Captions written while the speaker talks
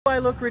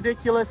look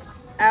ridiculous?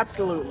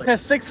 Absolutely.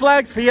 Six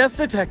Flags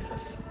Fiesta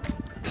Texas.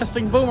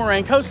 Testing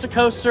Boomerang coast to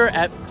coaster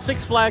at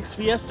Six Flags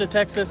Fiesta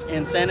Texas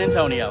in San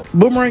Antonio.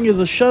 Boomerang is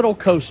a shuttle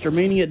coaster,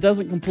 meaning it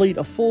doesn't complete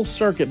a full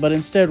circuit, but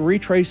instead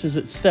retraces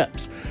its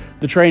steps.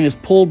 The train is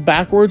pulled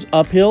backwards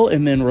uphill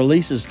and then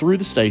releases through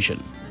the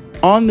station.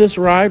 On this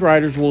ride,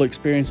 riders will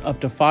experience up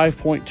to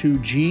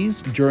 5.2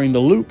 Gs during the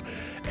loop,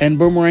 and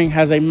Boomerang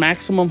has a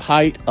maximum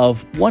height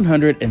of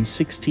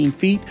 116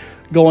 feet,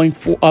 going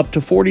up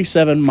to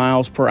 47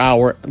 miles per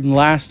hour and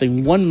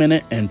lasting 1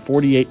 minute and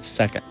 48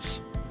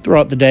 seconds.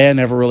 Throughout the day, I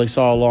never really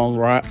saw a long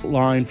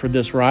line for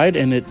this ride,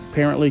 and it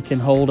apparently can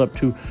hold up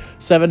to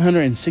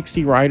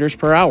 760 riders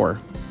per hour.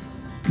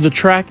 The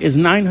track is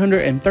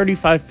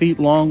 935 feet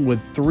long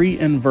with 3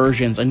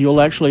 inversions, and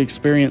you'll actually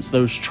experience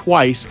those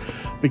twice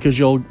because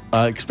you'll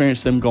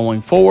experience them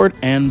going forward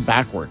and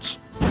backwards.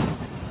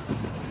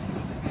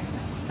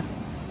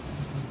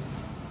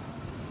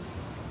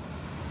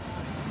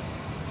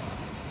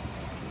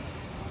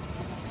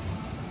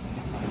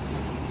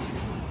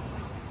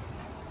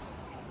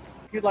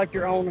 If you'd like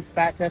your own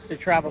Fat Tested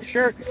travel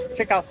shirt,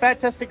 check out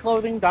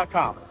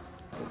fattestedclothing.com.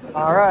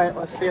 All right,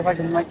 let's see if I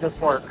can make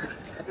this work.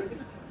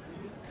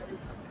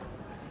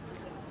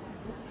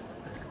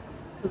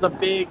 There's a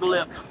big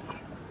lip.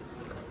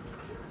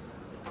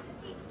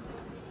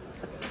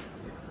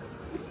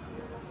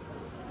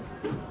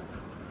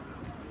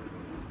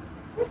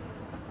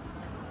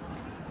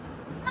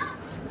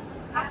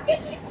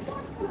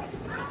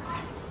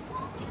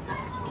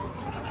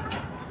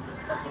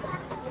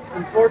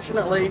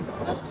 Unfortunately,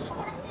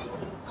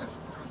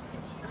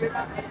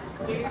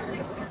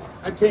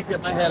 I can't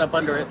get my head up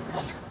under it.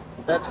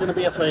 That's going to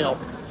be a fail.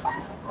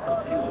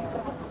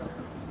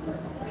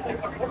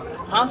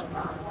 Huh?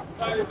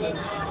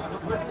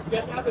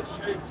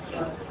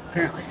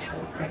 Apparently.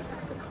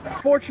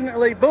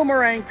 Fortunately,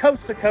 Boomerang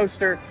Coast to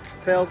Coaster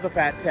fails the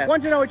fat test.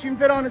 Want to know what you can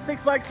fit on a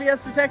Six Flags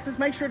Fiesta Texas?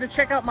 Make sure to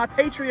check out my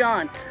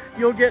Patreon.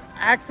 You'll get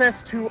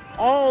access to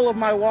all of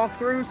my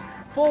walkthroughs,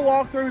 full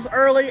walkthroughs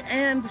early,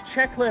 and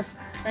checklists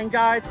and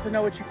guides to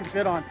know what you can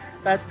fit on.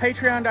 That's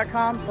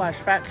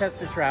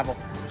patreon.com/fattestedtravel.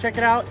 Check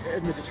it out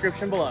in the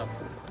description below.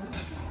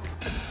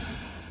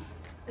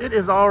 It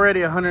is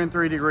already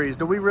 103 degrees.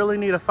 Do we really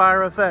need a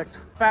fire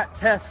effect? Fat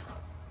Test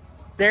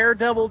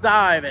Daredevil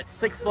Dive at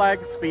Six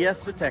Flags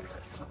Fiesta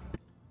Texas.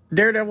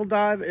 Daredevil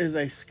Dive is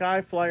a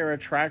sky flyer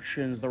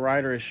attraction. The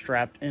rider is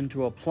strapped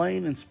into a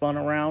plane and spun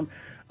around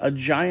a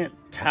giant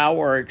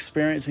tower,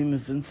 experiencing the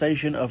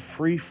sensation of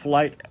free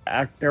flight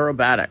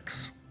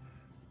aerobatics.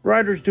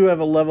 Riders do have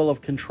a level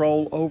of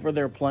control over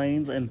their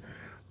planes and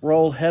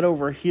roll head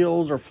over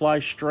heels or fly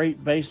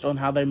straight based on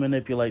how they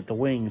manipulate the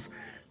wings.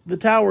 The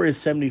tower is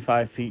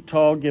 75 feet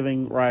tall,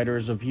 giving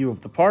riders a view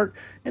of the park,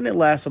 and it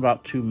lasts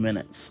about 2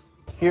 minutes.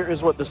 Here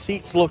is what the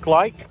seats look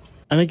like.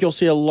 I think you'll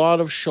see a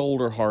lot of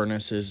shoulder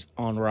harnesses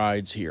on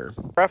rides here.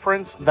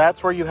 Reference,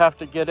 that's where you have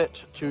to get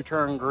it to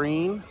turn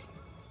green.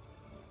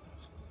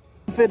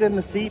 Fit in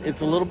the seat,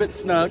 it's a little bit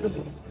snug.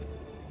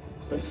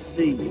 Let's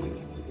see.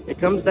 It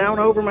comes down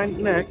over my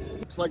neck.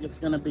 Looks like it's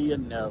gonna be a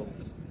no.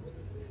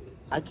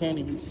 I can't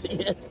even see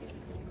it.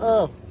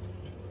 Oh,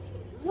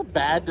 this is a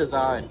bad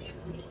design.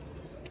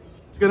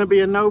 It's gonna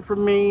be a no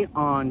from me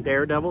on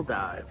Daredevil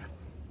Dive.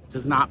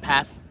 Does not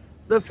pass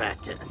the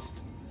fat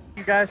test.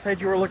 You guys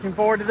said you were looking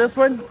forward to this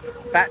one.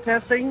 Fat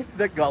testing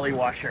the Gully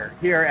Washer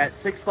here at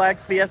Six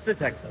Flags Fiesta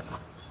Texas.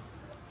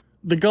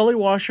 The Gully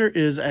Washer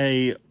is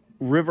a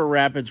river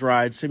rapids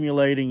ride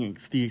simulating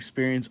the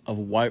experience of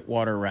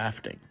whitewater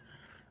rafting.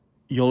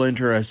 You'll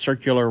enter a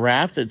circular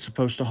raft that's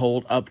supposed to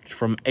hold up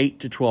from 8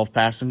 to 12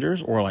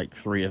 passengers, or like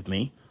 3 of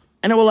me,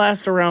 and it will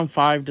last around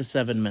 5 to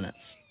 7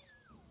 minutes.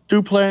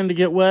 Do plan to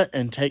get wet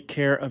and take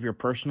care of your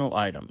personal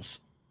items.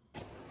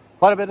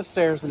 Quite a bit of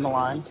stairs in the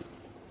line.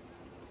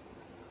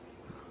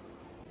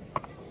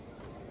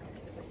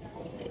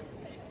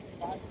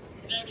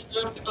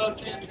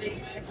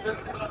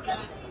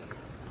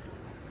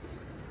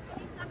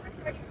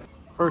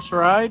 First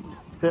ride,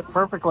 fit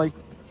perfectly.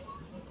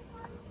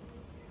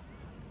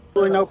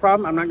 Really no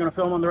problem. I'm not going to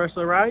film on the rest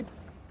of the ride,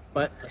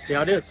 but let's see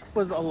how it is. It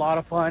was a lot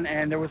of fun,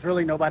 and there was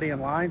really nobody in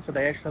line, so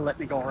they actually let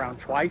me go around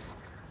twice.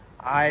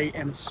 I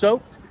am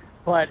soaked,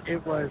 but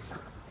it was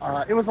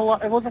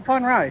a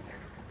fun ride.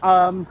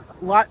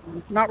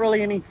 Not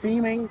really any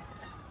theming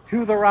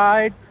to the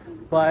ride,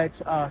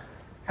 but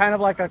kind of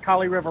like a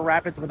Kali River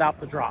Rapids without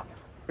the drop.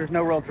 There's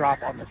no real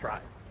drop on this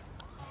ride.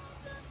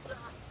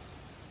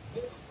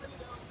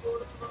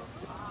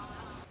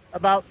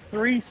 About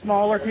 3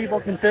 smaller people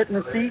can fit in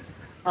the seat,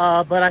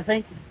 but I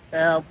think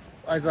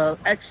as an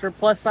extra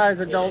plus size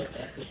adult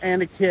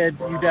and a kid,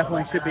 you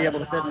definitely should be able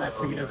to fit in that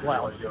seat as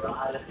well.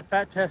 The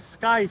Fat Test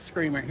Sky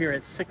Screamer here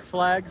at Six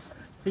Flags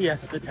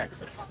Fiesta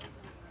Texas.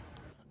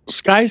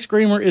 Sky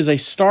Screamer is a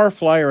star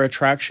flyer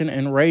attraction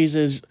and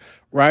raises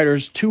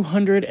riders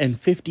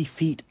 250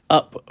 feet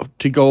up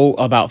to go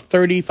about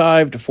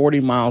 35 to 40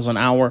 miles an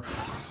hour.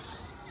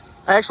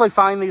 I actually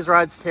find these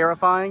rides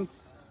terrifying.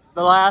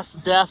 The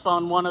last death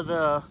on one of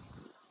the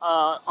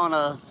on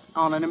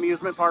an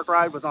amusement park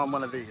ride was on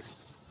one of these.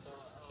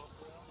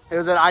 It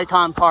was at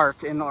Icon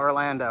Park in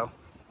Orlando.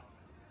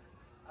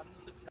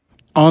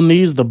 On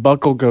these, the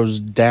buckle goes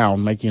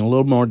down, making it a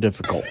little more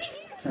difficult.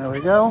 There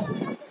we go.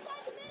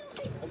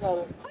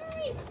 All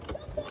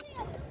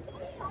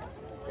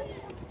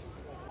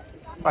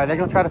right, they're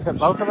gonna try to fit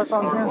both of us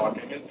on here.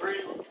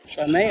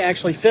 So I may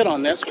actually fit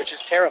on this, which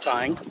is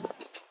terrifying.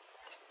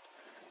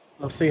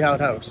 We'll see how it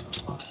goes.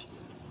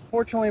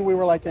 Fortunately, we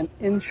were like an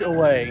inch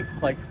away,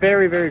 like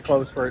very, very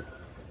close for it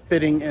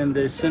fitting in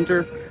the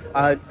center.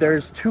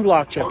 There's two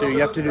locks you have to do. You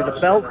have to do the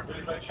belt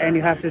and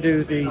you have to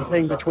do the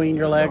thing between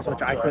your legs,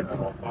 which I couldn't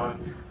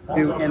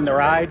do in the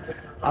ride.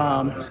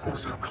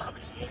 So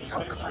close,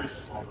 so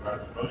close. I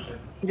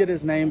didn't get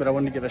his name, but I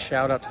wanted to give a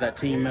shout out to that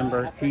team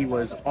member. He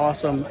was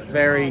awesome,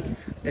 very,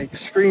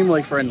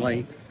 extremely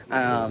friendly.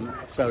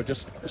 So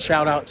just a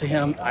shout out to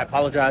him. I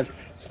apologize.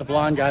 It's the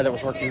blonde guy that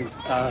was working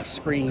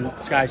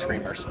Sky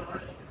Screamers.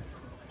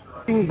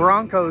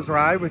 Broncos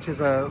ride, which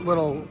is a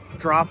little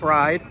drop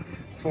ride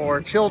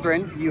for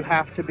children. You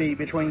have to be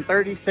between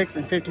 36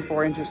 and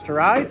 54 inches to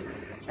ride.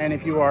 And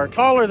if you are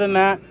taller than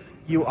that,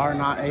 you are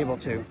not able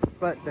to.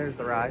 But there's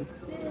the ride.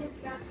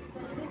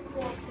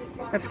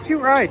 It's a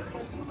cute ride.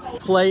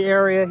 Play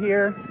area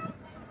here.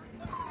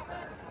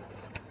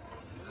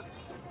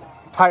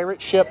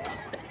 Pirate ship.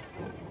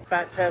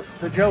 Fat Test,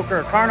 the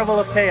Joker, Carnival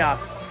of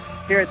Chaos,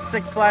 here at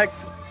Six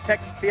Flags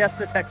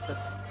Fiesta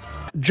Texas.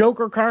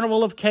 Joker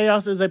Carnival of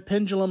Chaos is a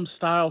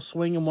pendulum-style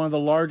swing and one of the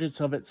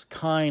largest of its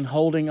kind,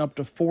 holding up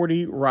to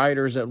 40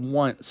 riders at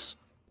once.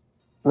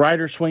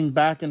 Riders swing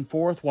back and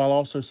forth while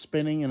also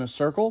spinning in a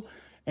circle,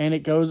 and it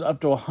goes up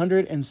to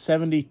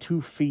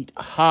 172 feet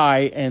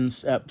high and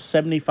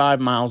 75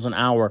 miles an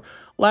hour,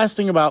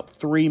 lasting about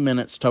 3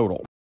 minutes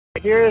total.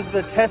 Here is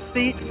the test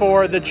seat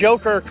for the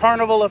Joker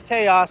Carnival of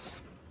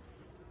Chaos.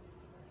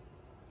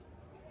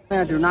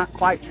 I do not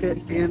quite fit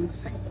in the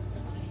seat.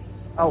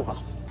 Oh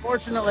well.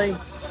 Fortunately,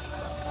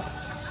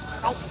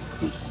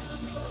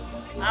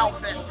 I'll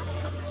fit.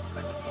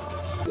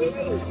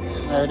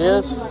 There it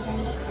is.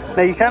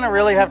 Now you kind of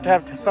really have to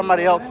have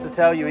somebody else to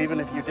tell you,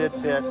 even if you did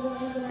fit,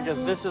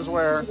 because this is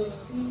where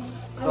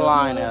the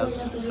line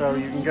is. So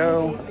you can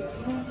go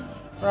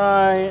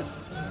right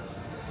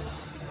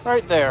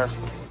there.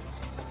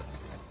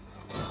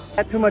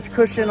 Got too much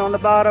cushion on the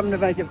bottom to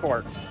make it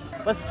work.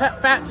 Let's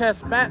fat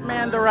test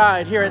Batman the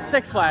Ride here at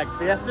Six Flags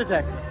Fiesta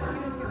Texas.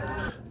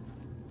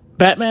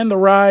 Batman the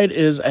Ride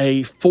is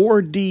a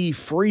 4D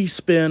free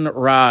spin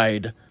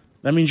ride.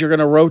 That means you're going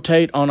to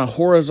rotate on a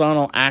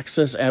horizontal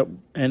axis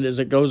and as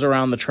it goes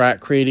around the track,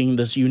 creating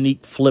this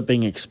unique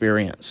flipping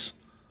experience.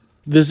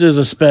 This is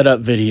a sped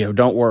up video.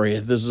 Don't worry.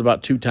 This is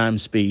about 2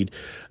 times speed.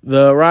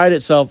 The ride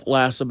itself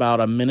lasts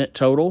about a minute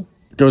total.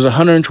 It goes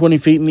 120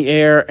 feet in the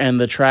air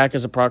and the track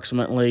is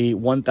approximately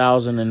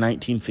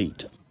 1,019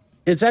 feet.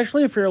 It's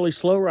actually a fairly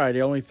slow ride,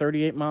 only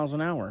 38 miles an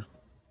hour.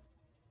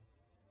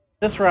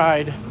 This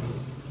ride,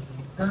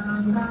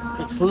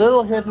 it's a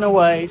little hidden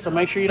away, so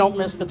make sure you don't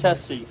miss the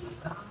test seat.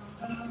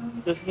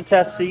 This is the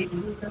test seat.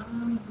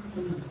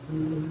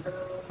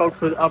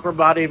 Folks with upper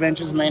body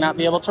benches may not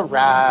be able to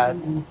ride.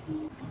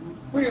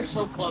 We are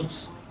so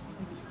close.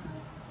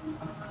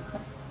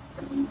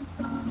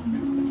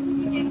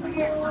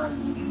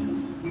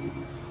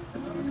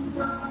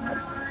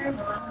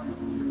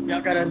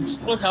 Y'all gotta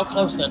look how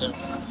close that is.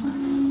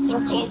 So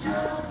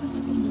close.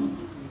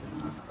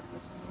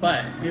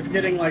 But it's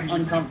getting like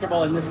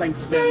uncomfortable and this thing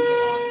spins a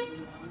lot.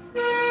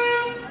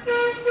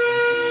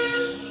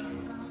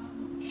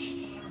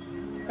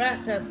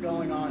 Fat test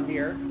going on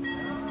here.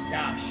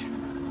 Gosh.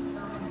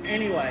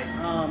 Anyway,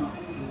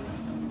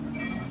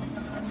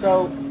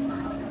 so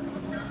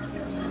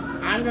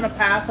I'm gonna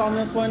pass on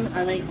this one.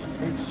 I think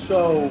it's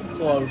so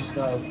close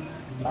though.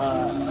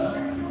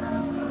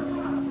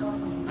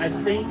 I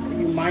think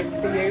you might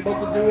be able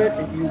to do it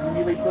if you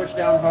really push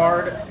down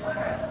hard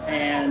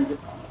and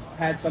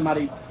had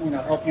somebody,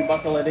 help you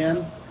buckle it in.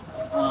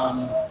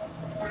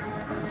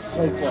 It's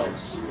so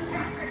close.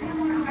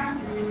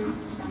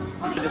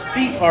 The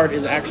seat part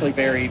is actually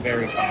very,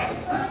 very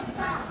comfortable.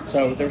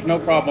 So there's no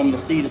problem. The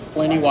seat is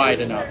plenty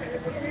wide enough.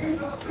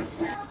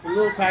 It's a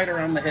little tighter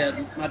on the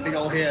head, my big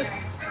old head.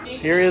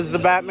 Here is the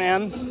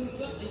Batman.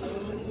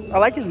 I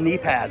like his knee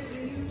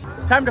pads.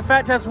 Time to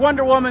fat test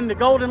Wonder Woman, the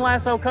Golden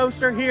Lasso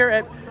coaster here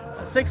at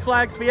Six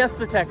Flags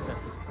Fiesta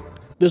Texas.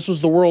 This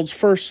was the world's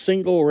first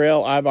single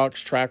rail iBox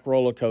track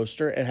roller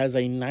coaster. It has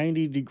a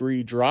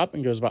 90-degree drop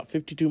and goes about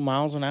 52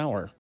 miles an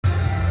hour.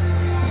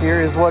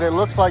 Here is what it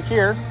looks like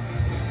here.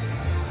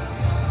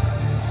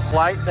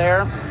 Light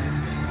there.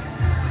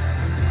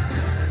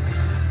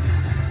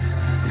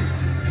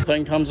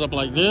 Thing comes up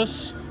like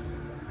this.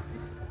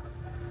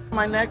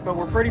 My neck, but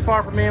we're pretty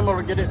far from being able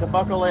to get it to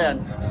buckle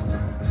in.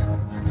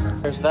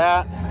 There's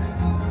that.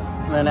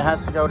 And then it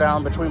has to go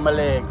down between my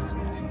legs.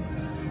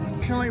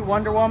 Unfortunately,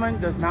 Wonder Woman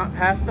does not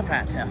pass the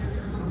fat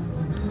test.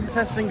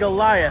 Testing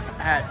Goliath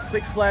at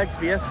Six Flags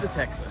Fiesta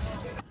Texas.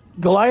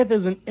 Goliath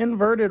is an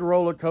inverted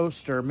roller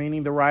coaster,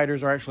 meaning the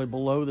riders are actually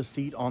below the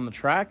seat on the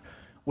track,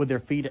 with their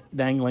feet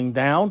dangling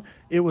down.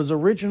 It was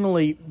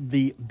originally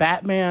the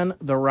Batman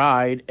the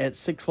Ride at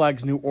Six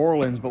Flags New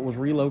Orleans, but was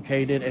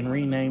relocated and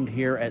renamed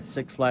here at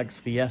Six Flags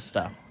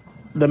Fiesta.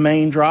 The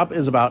main drop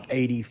is about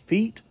 80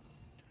 feet.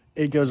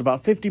 It goes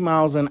about 50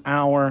 miles an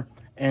hour,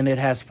 and it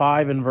has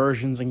 5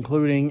 inversions,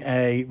 including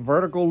a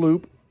vertical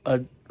loop, a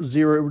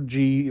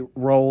 0G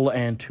roll,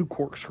 and 2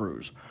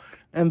 corkscrews.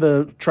 And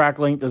the track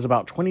length is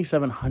about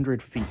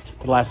 2,700 feet.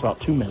 It lasts about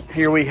 2 minutes.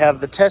 Here we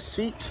have the test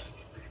seat.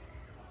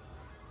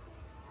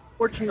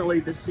 Fortunately,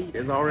 the seat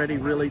is already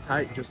really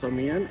tight just on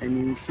the end, and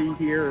you can see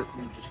here,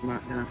 you're just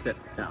not gonna fit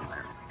down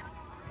there.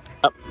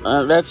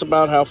 That's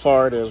about how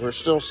far it is. We're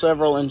still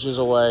several inches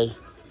away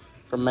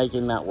from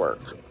making that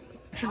work.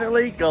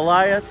 Fortunately,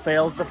 Goliath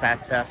fails the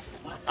fat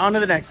test. On to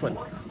the next one.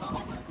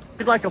 If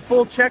you'd like a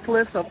full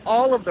checklist of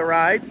all of the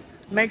rides,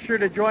 make sure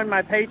to join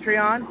my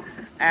Patreon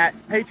at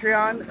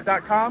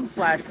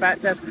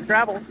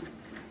patreon.com/fattestedtravel.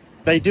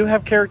 They do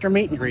have character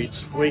meet and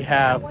greets. We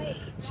have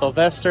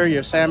Sylvester,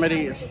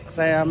 Yosemite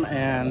Sam,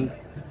 and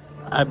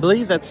I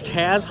believe that's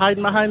Taz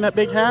hiding behind that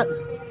big hat.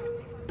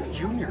 It's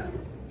Junior.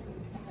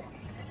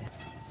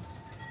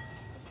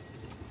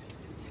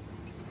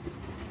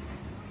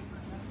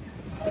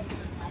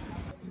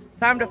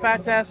 Time to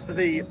fat test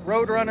the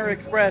Roadrunner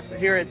Express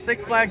here at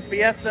Six Flags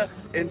Fiesta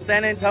in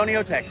San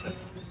Antonio,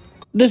 Texas.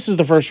 This is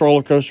the first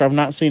roller coaster I've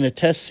not seen a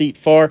test seat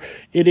for.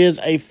 It is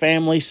a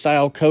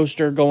family-style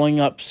coaster going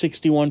up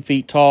 61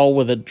 feet tall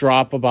with a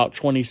drop about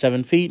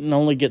 27 feet and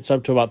only gets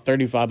up to about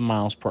 35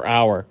 miles per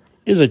hour.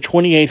 It is a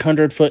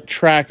 2,800-foot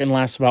track and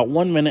lasts about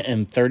 1 minute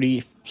and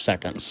 30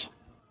 seconds.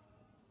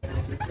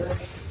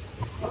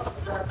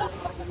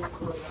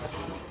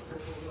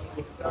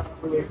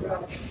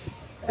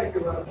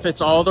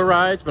 Fits all the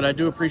rides, but I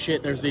do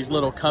appreciate there's these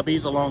little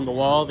cubbies along the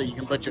wall that you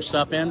can put your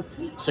stuff in,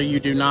 so you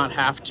do not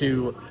have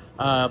to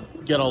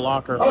get a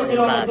locker for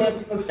your bag.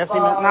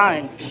 Estimate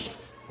 9.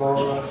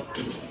 4,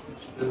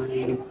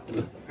 3,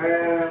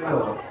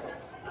 and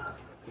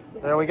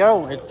there we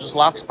go. It just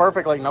locks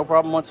perfectly, no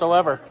problem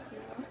whatsoever.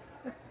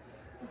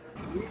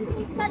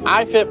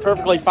 I fit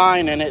perfectly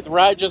fine, and the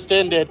ride just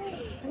ended.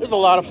 It was a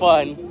lot of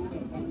fun.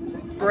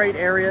 Great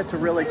area to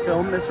really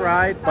film this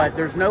ride, but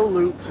there's no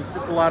loops. It's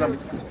just a lot of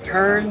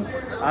turns,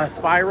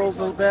 spirals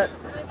a little bit.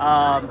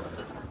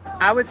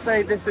 I would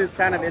say this is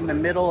kind of in the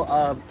middle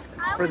of,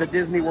 for the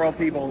Disney World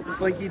people,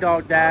 Slinky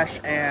Dog Dash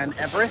and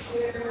Everest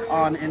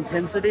on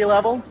intensity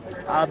level,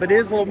 but it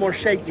is a little more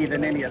shaky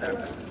than any of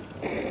those.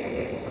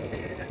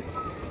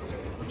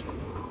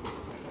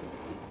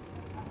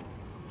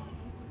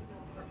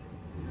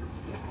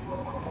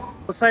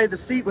 I'll say the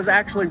seat was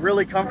actually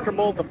really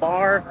comfortable. The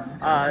bar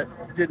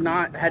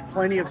had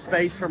plenty of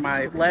space for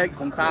my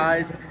legs and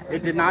thighs.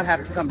 It did not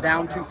have to come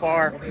down too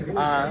far.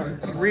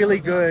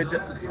 Really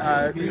good,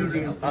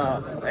 easy,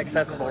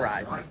 accessible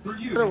ride.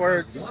 In other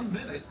words,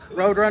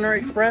 Roadrunner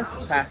Express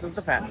passes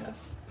the fat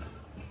test.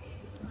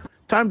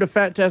 Time to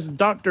fat test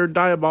Dr.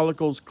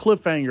 Diabolical's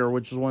Cliffhanger,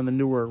 which is one of the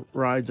newer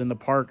rides in the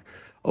park,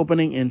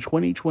 opening in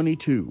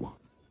 2022.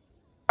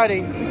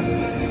 Alrighty,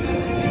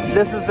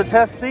 this is the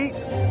test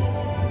seat.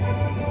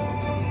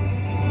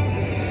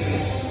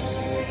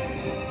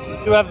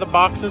 We do have the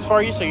boxes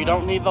for you, so you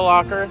don't need the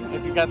locker.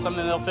 If you've got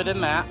something, they'll fit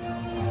in that.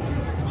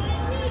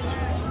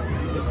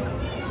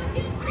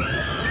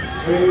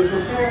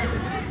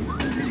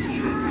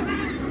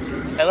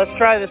 Okay, let's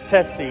try this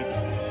test seat.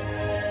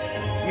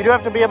 You do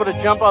have to be able to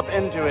jump up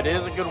into it. It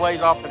is a good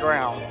ways off the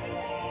ground.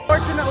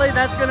 Fortunately,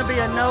 that's going to be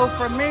a no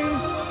from me.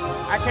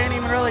 I can't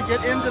even really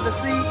get into the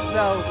seat,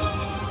 so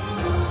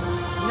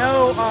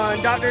no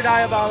on Dr.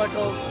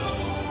 Diabolical's.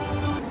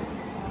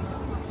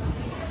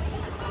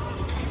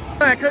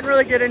 I couldn't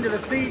really get into the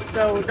seat,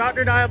 so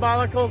Dr.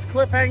 Diabolical's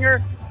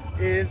Cliffhanger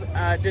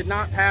did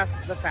not pass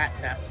the fat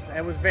test.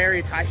 It was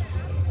very tight.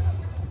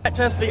 Fat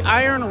test the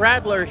Iron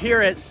Rattler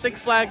here at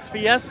Six Flags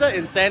Fiesta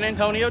in San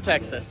Antonio,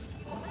 Texas.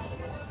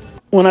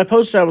 When I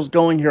posted I was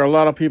going here, a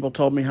lot of people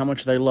told me how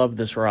much they loved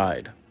this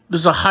ride.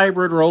 This is a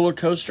hybrid roller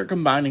coaster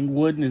combining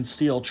wooden and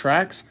steel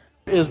tracks.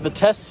 Is the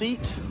test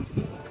seat.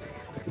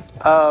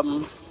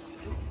 I'll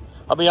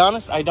be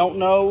honest, I don't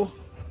know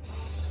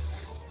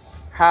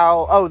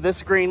how. Oh,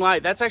 this green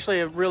light, that's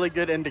actually a really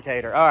good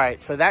indicator. All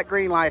right, so that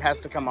green light has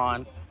to come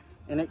on,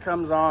 and it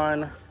comes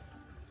on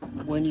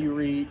when you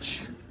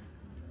reach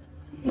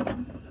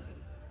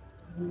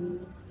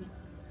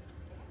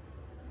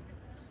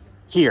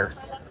here.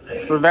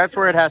 So that's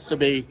where it has to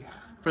be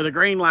for the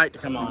green light to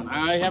come on.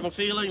 I have a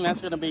feeling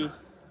that's going to be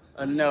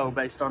a no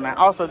based on that.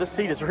 Also, this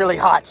seat is really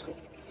hot.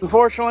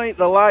 Unfortunately,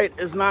 the light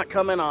is not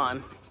coming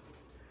on,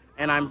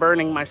 and I'm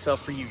burning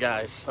myself for you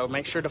guys, so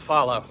make sure to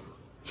follow.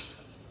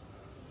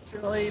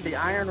 Unfortunately, the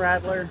Iron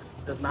Rattler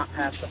does not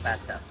pass the fat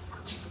test.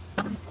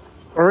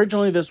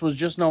 Originally, this was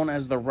just known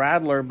as the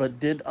Rattler, but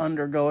did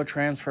undergo a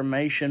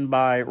transformation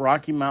by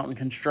Rocky Mountain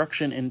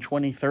Construction in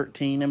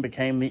 2013 and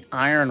became the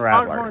Iron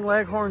Rattler. Foghorn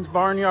Leghorn's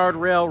Barnyard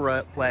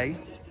Railway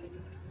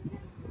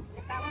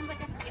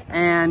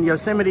and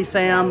Yosemite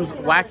Sam's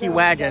Wacky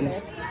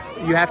Wagons.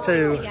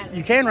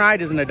 You can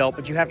ride as an adult,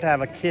 but you have to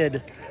have a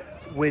kid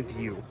with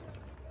you.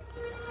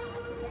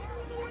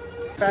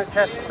 Fat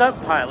Test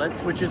Stunt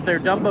Pilots, which is their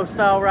Dumbo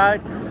style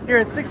ride here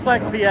at Six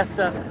Flags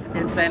Fiesta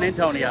in San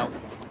Antonio.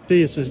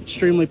 See, it's an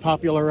extremely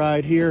popular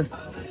ride here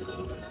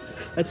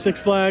at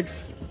Six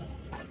Flags.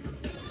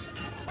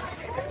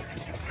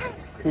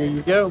 Here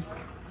you go.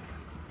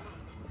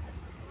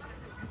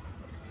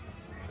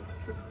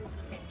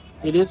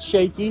 It is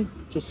shaky,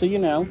 just so you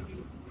know.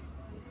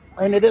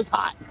 And it is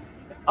hot.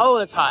 Oh,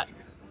 it's hot.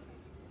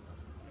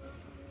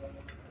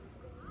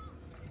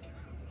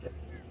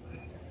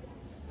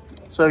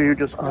 So you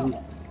just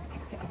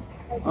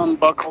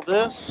unbuckle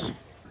this.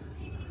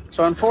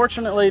 So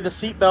unfortunately, the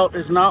seatbelt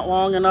is not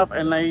long enough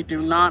and they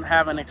do not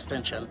have an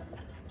extension.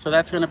 So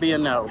that's going to be a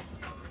no.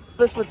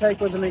 This would take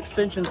was an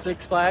extension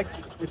Six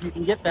Flags. If you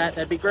can get that,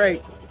 that'd be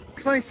great.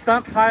 Actually,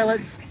 Stunt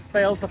Pilots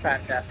fails the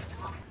Fat Test.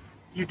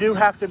 You do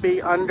have to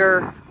be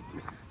under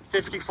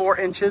 54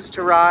 inches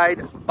to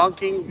ride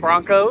bunking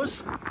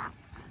Broncos.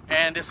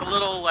 And it's a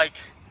little like,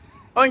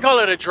 I wouldn't call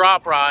it a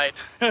drop ride,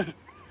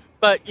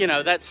 but you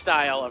know, that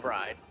style of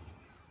ride.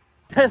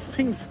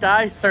 Testing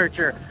Sky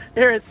Searcher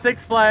here at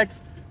Six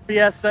Flags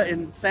Fiesta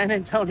in San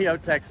Antonio,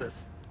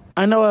 Texas.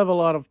 I know I have a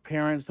lot of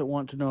parents that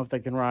want to know if they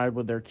can ride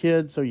with their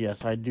kids, so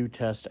yes, I do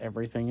test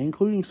everything,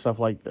 including stuff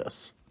like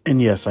this. And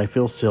yes, I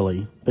feel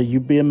silly, but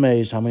you'd be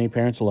amazed how many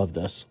parents love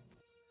this.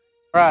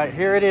 All right,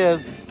 here it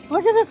is.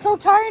 Look at this, so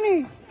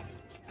tiny.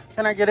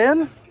 Can I get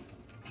in?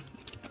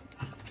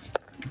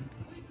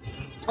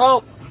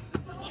 Oh,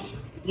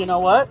 you know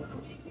what?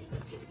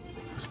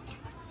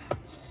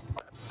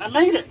 I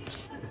made it.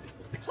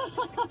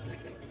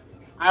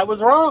 I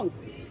was wrong.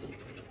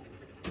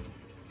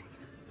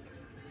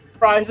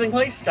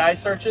 Surprisingly, Sky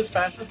Searches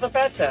passes the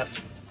Fat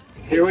Test.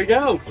 Here we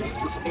go.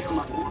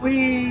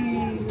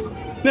 Whee!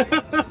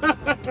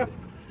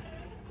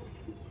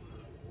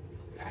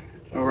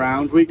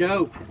 Around we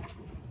go.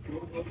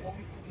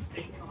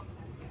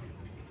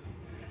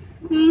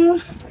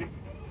 I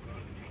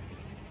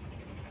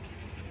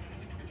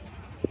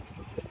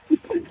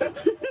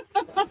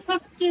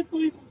can't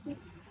believe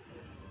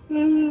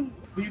it.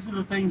 These are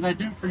the things I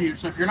do for you,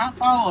 so if you're not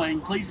following,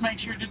 please make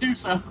sure to do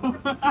so.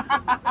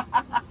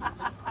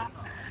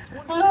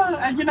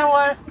 And you know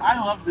what? I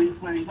love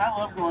these things. I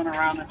love going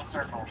around in a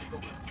circle.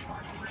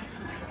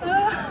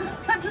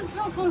 I just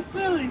feel so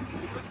silly.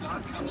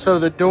 So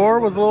the door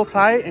was a little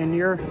tight and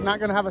you're not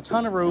going to have a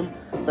ton of room,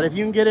 but if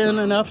you can get in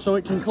enough so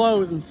it can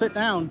close and sit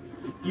down,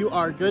 you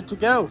are good to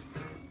go.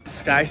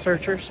 Sky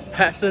Searchers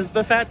passes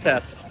the Fat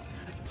Test.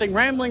 It's in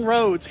Rambling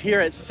Roads here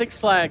at Six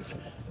Flags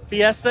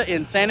Fiesta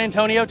in San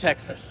Antonio,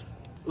 Texas.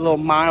 A little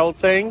mild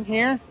thing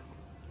here.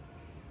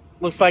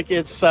 Looks like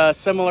it's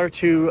similar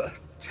to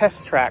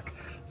Test Track,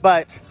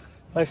 but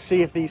let's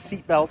see if these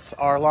seat belts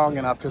are long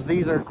enough, because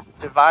these are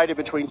divided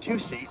between two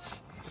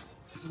seats.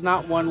 This is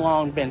not one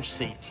long bench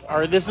seat,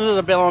 or this is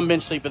a long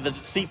bench seat, but the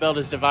seat belt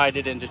is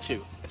divided into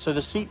two. So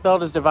the seat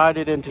belt is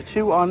divided into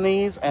two on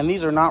these, and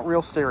these are not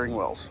real steering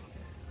wheels.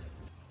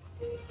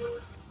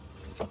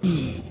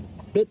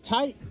 Bit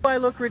tight. Do I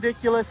look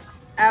ridiculous?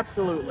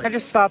 Absolutely. Can I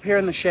just stop here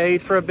in the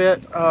shade for a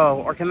bit?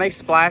 Oh, or can they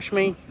splash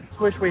me? Just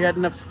wish we had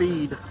enough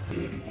speed.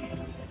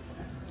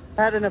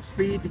 Had enough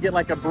speed to get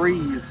like a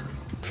breeze.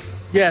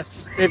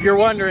 Yes, if you're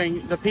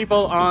wondering, the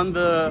people on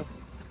the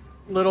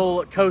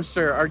little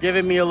coaster are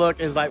giving me a look.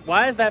 Is like,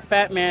 why is that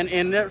fat man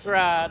in this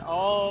ride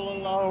all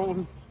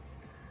alone?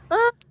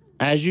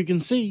 As you can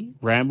see,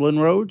 Ramblin'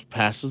 Roads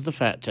passes the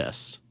Fat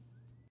Test.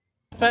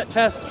 Fat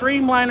Test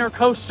Streamliner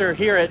Coaster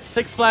here at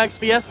Six Flags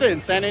Fiesta in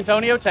San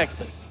Antonio,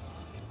 Texas.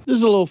 This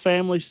is a little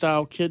family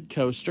style kid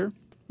coaster,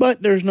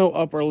 but there's no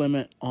upper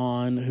limit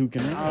on who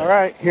can ride. All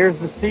right, here's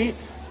the seat.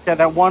 It's got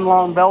that one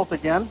long belt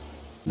again.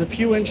 It's a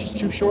few inches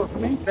too short for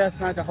me. Best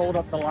not to hold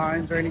up the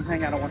lines or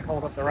anything. I don't want to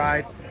hold up the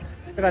rides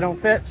if I don't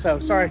fit, so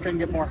sorry I couldn't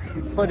get more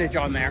footage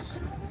on there.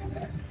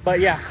 But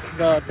yeah,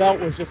 the belt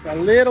was just a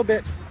little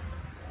bit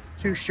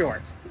too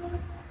short.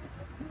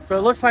 So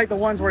it looks like the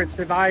ones where it's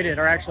divided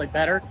are actually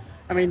better.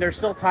 I mean, they're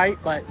still tight,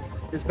 but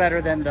it's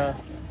better than the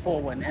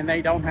full one, and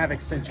they don't have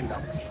extension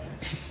belts.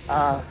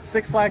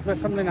 Six Flags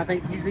has something I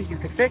think easy you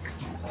could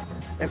fix.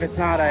 If it's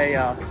not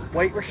a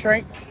weight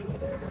restraint,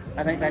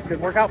 I think that could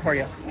work out for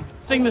you.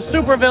 Seeing the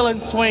supervillain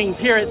swings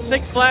here at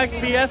Six Flags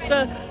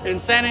Fiesta in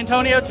San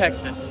Antonio,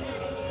 Texas.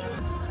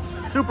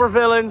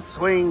 Supervillain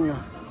swing,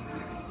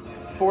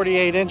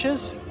 48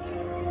 inches.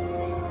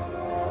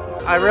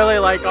 I really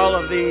like all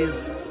of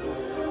these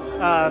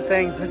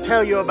things to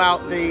tell you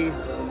about the,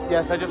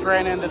 yes, I just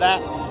ran into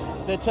that,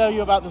 that tell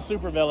you about the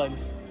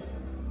supervillains.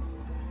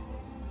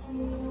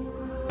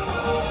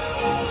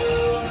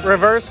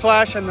 Reverse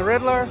Flash and the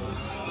Riddler,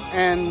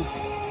 and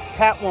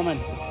Catwoman.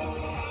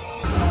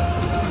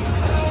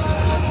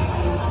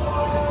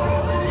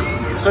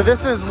 So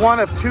this is one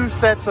of two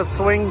sets of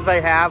swings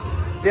they have.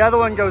 The other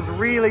one goes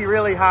really,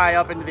 really high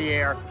up into the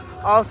air.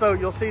 Also,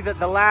 you'll see that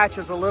the latch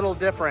is a little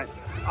different.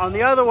 On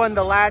the other one,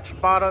 the latch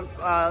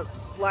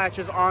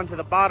latches onto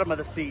the bottom of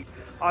the seat.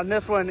 On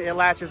this one, it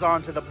latches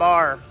onto the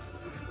bar,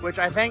 which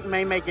I think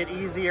may make it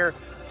easier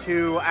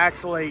to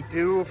actually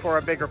do for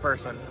a bigger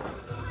person.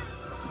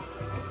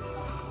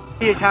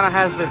 It kind of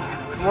has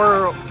this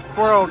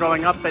swirl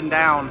going up and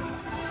down.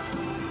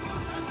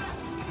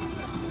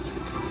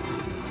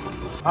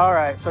 All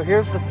right, so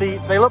here's the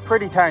seats. They look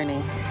pretty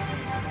tiny.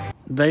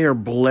 They are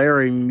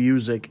blaring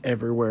music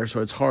everywhere,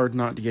 so it's hard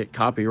not to get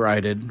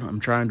copyrighted. I'm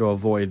trying to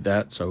avoid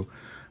that so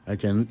I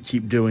can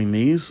keep doing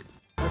these.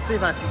 Let's see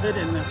if I can fit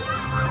in this.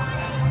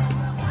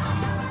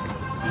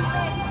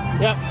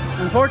 Yep,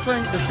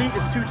 unfortunately, the seat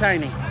is too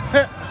tiny.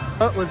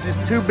 It was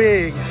just too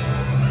big.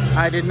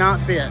 I did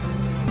not fit.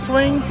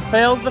 Swings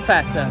fails the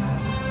fat test.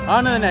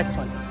 On to the next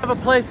one. I have a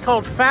place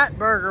called Fat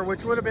Burger,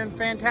 which would have been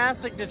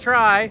fantastic to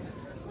try,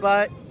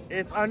 but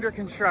it's under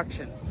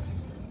construction.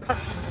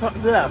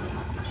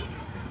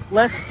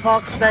 Let's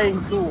talk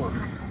staying cool.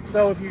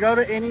 So if you go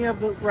to any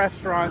of the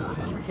restaurants,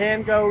 you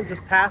can go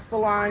just past the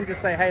line,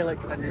 just say, hey,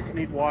 look, I just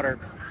need water.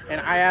 And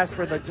I asked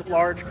for the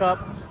large cup,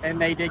 and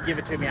they did give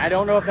it to me. I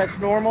don't know if that's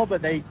normal,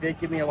 but they did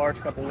give me a large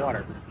cup of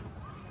water.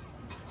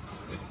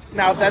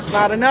 Now, if that's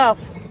not enough,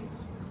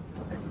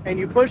 and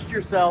you pushed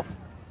yourself,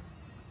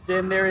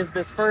 then there is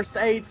this first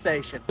aid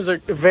station. This is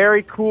a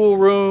very cool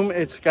room.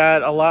 It's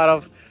got a lot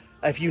of,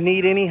 if you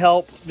need any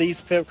help,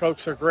 these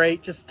cooks are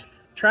great. Just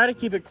try to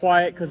keep it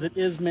quiet because it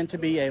is meant to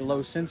be a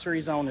low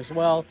sensory zone as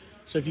well.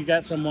 So if you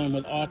got someone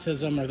with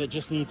autism or that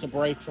just needs a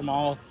break from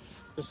all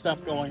the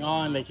stuff going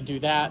on, they can do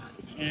that.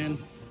 And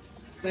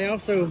they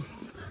also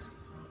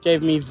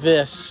gave me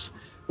this,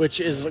 which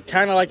is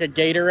kind of like a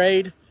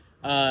Gatorade.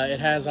 It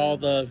has all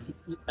the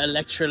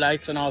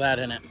electrolytes and all that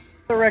in it.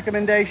 The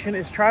recommendation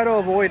is try to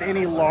avoid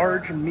any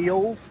large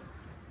meals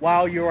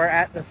while you are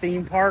at the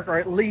theme park, or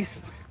at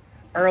least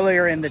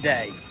earlier in the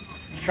day.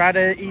 Try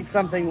to eat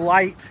something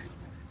light,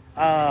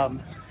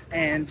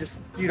 and just,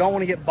 you don't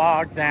want to get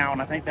bogged down.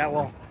 I think that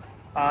will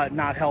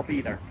not help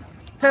either.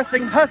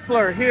 Testing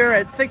Hustler here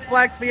at Six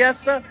Flags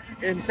Fiesta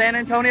in San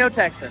Antonio,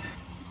 Texas.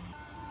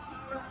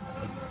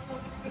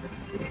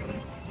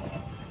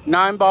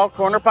 9-ball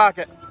corner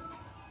pocket.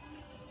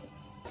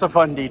 It's a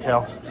fun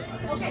detail.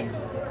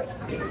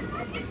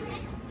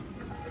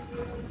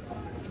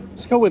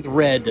 Let's go with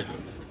red.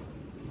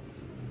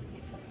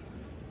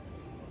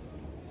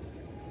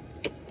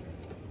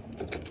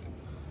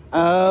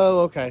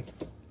 Oh, okay.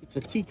 It's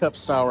a teacup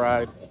style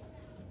ride.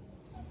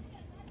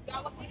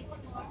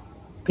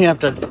 You have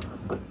to...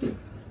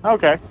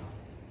 Okay.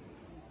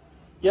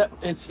 Yep,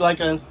 it's like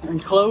an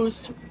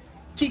enclosed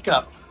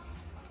teacup.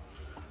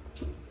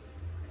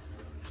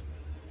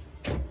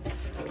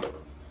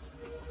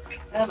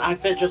 And I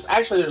fit just...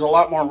 Actually, there's a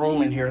lot more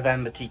room in here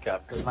than the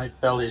teacup, because my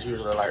belly is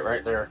usually like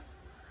right there.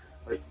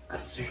 Wait,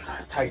 that's usually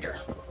tighter.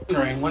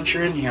 Once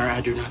you're in here,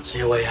 I do not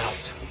see a way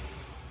out.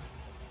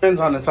 Spins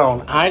on its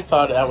own. I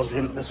thought that was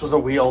this was a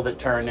wheel that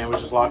turned and it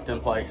was just locked in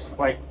place.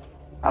 Wait.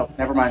 Oh,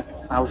 never mind.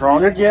 I was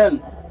wrong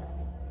again.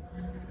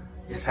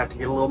 You just have to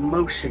get a little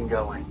motion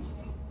going.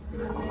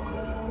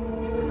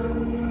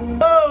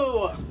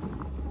 Oh!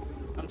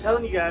 I'm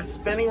telling you guys,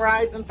 spinning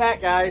rides and fat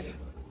guys.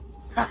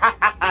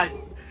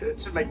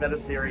 Should make that a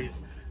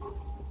series.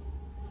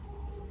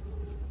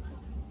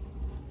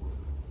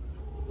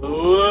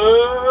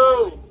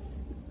 Whoa!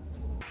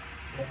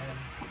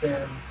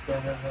 Spin,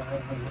 spin,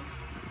 spin.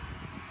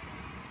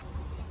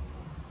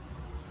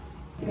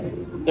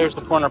 There's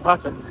the corner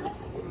pocket.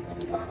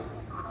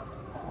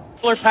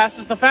 Hustler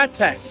passes the fat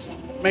test.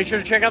 Make sure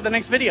to check out the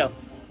next video.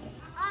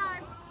 Hi.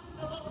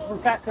 For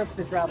Fat Test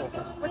to Travel.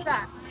 What's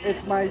that?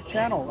 It's my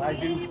channel. I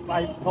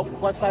help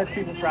plus size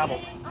people travel.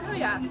 Oh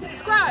yeah.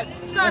 Subscribe.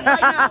 Subscribe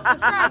right now.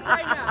 Subscribe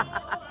right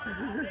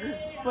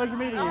now. Pleasure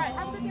meeting you. All right.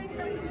 Have a good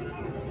day.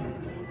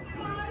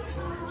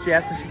 She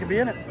asked if she could be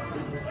in it.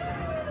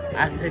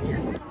 I said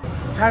yes.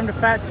 Time to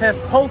fat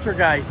test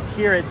Poltergeist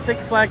here at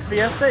Six Flags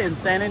Fiesta in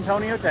San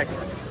Antonio,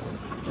 Texas.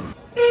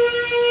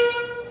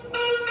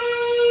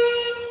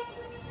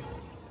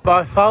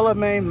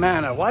 Bartholomew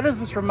Manor. Why does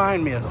this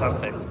remind me of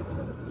something?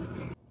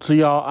 So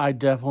y'all, I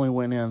definitely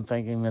went in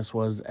thinking this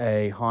was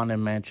a Haunted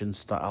Mansion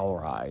style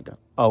ride.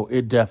 Oh,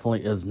 it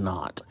definitely is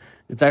not.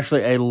 It's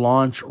actually a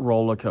launch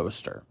roller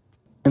coaster.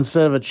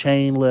 Instead of a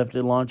chain lift,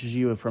 it launches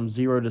you from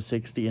 0 to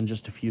 60 in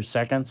just a few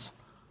seconds.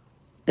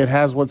 It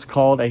has what's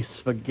called a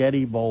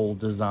spaghetti bowl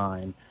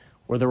design,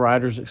 where the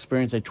riders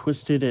experience a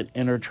twisted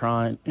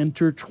and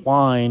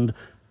intertwined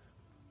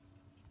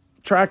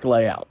track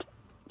layout.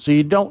 So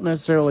you don't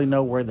necessarily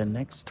know where the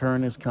next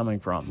turn is coming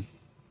from.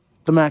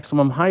 The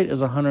maximum height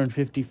is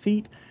 150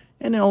 feet,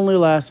 and it only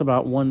lasts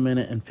about 1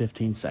 minute and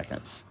 15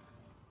 seconds.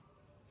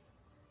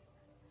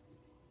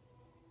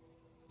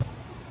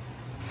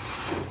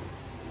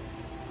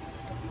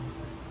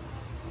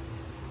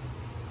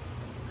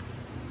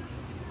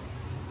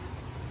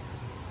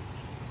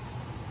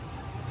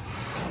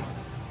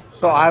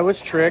 So I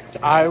was tricked.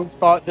 I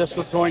thought this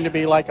was going to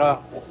be like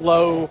a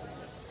low,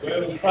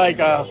 like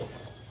a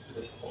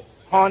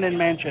Haunted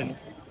Mansion.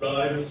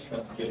 Here's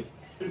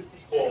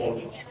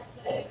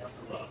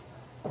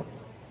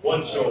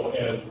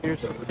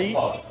the seats.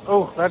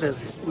 Oh, that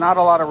is not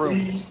a lot of room.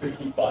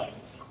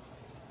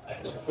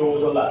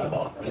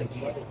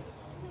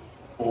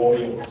 For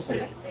your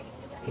safety,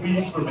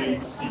 please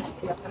remain seated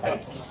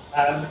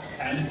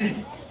and feet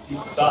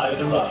inside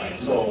the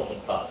lines all the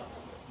time.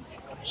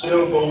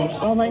 Sailboats. I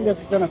don't think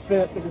this is gonna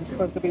fit because it's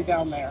supposed to be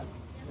down there.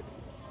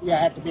 Yeah,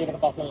 I have to be able to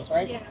buckle this,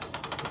 right? Yeah.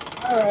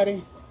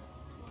 Alrighty.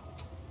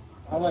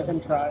 I'll let him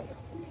try.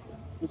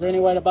 Is there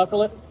any way to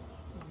buckle it?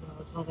 No,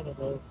 it's not gonna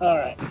go.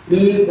 Alright.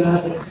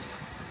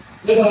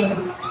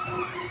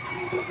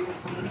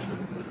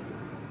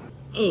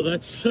 Oh,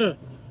 that's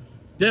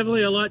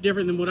definitely a lot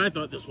different than what I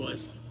thought this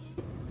was.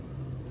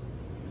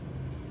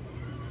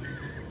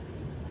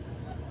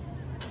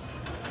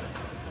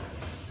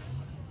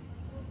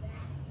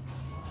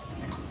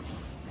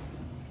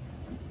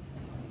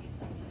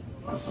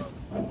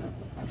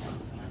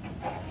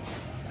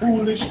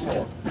 Foolish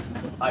one.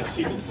 I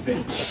see the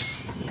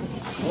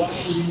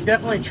You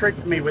definitely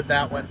tricked me with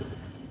that one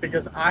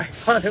because I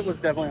thought it was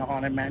definitely a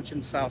Haunted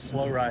Mansion style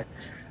slow ride.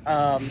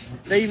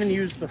 They even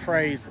used the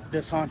phrase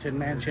 "this haunted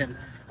mansion"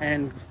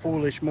 and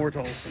 "foolish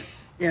mortals"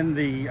 in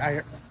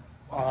the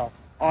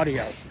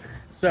audio.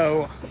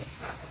 So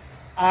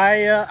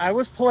I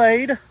was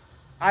played.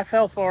 I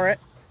fell for it,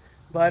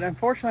 but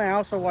unfortunately, I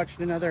also watched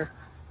another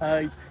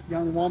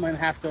young woman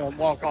have to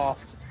walk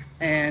off,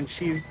 and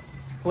she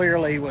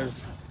clearly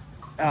was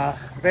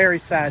very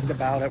saddened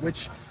about it,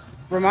 which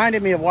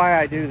reminded me of why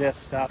I do this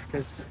stuff,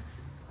 because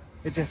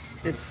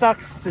it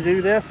sucks to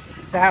do this,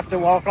 to have to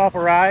walk off a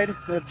ride.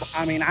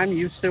 I mean, I'm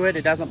used to it.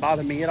 It doesn't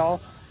bother me at all,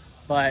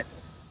 but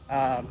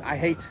I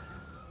hate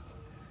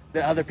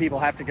that other people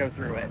have to go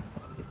through it.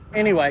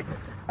 Anyway,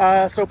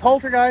 so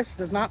Poltergeist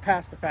does not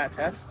pass the fat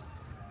test,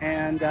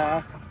 and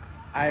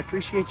I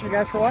appreciate you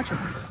guys for watching.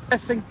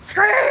 Testing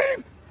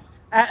Scream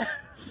at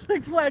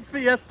Six Flags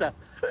Fiesta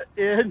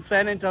in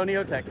San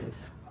Antonio,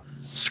 Texas.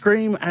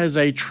 Scream as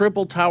a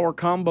triple tower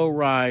combo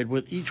ride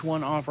with each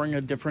one offering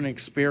a different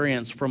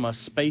experience, from a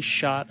space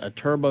shot, a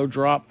turbo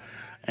drop,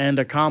 and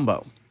a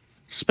combo.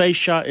 Space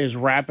shot is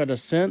rapid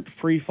ascent,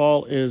 free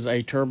fall is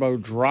a turbo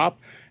drop,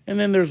 and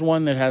then there's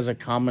one that has a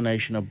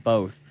combination of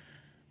both.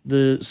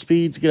 The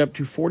speeds get up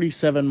to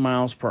 47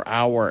 miles per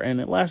hour and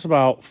it lasts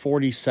about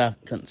 40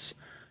 seconds.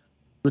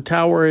 The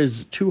tower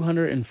is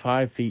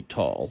 205 feet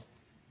tall.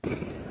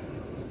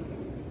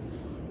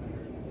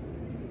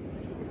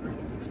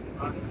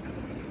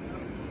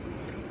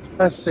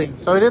 Let's see.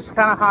 So it is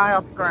kind of high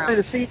off the ground.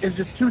 The seat is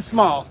just too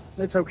small.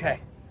 It's okay.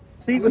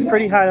 The seat was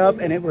pretty high up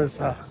and it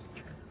was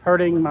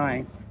hurting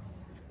my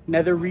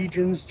nether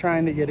regions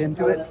trying to get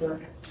into it.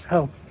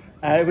 So,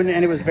 and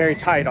it was very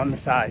tight on the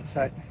side.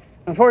 So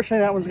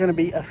unfortunately that one's going to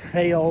be a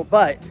fail,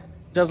 but it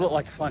does look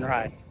like a fun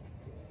ride.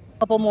 A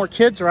couple more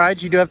kids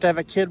rides. You do have to have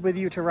a kid with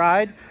you to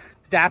ride.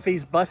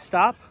 Daffy's Bus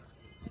Stop.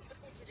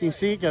 You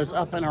see it goes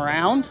up and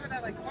around.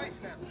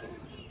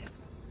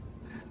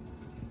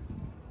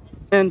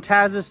 And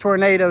Taz's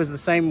Tornado is the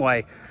same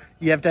way.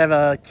 You have to have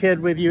a kid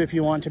with you if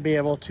you want to be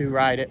able to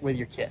ride it with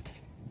your kid.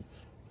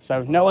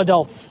 So no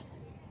adults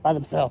by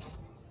themselves.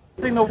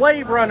 The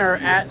Wave Runner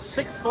at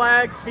Six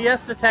Flags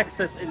Fiesta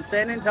Texas in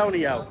San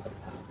Antonio.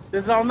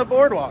 This is on the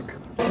boardwalk.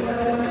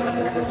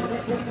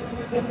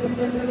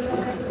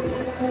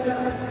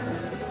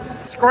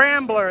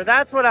 Scrambler,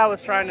 that's what I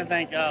was trying to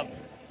think of.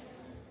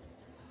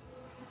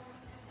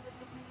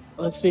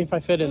 Let's see if I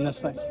fit in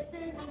this thing.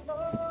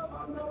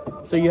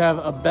 So you have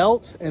a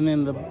belt and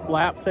then the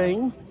lap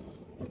thing.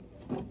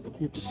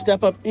 You have to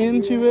step up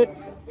into it.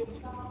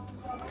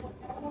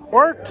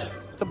 Worked.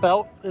 The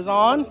belt is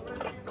on.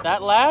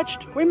 That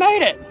latched. We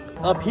made it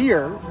up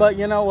here, but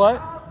you know what?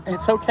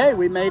 It's okay.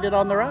 We made it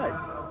on the ride.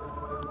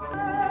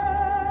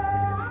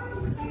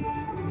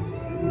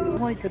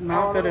 I could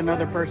not fit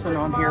another person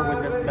on here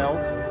with this belt,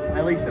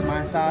 at least in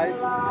my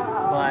size,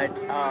 but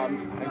I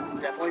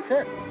definitely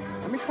fit.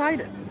 I'm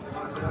excited.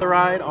 The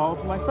ride all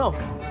to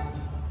myself.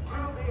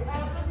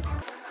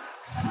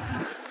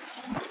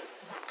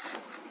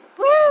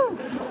 Woo!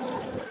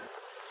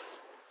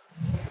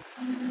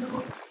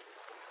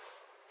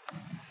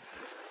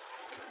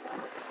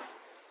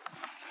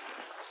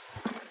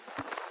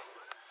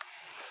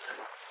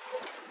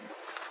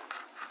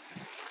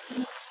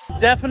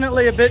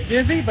 Definitely a bit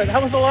dizzy, but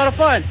that was a lot of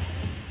fun.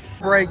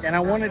 Break, and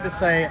I wanted to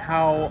say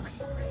how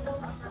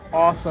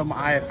awesome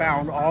I have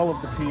found all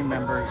of the team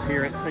members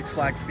here at Six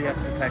Flags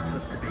Fiesta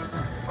Texas to be.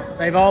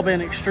 They've all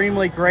been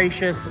extremely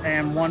gracious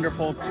and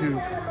wonderful to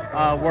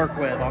work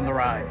with on the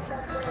rides.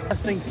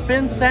 Testing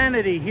Spin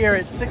Sanity here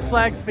at Six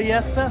Flags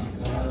Fiesta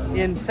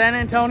in San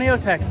Antonio,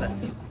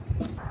 Texas.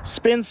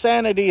 Spin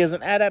Sanity is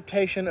an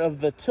adaptation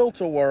of the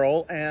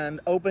Tilt-A-Whirl and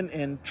opened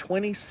in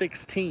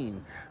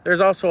 2016. There's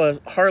also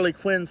a Harley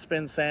Quinn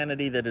Spin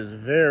Sanity that is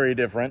very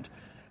different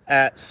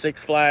at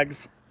Six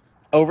Flags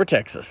over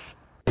Texas.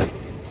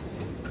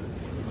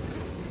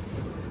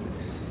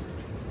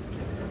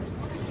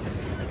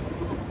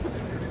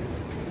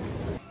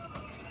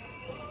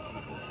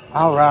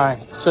 All right,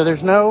 so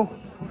there's no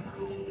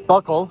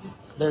buckle,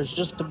 there's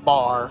just the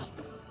bar.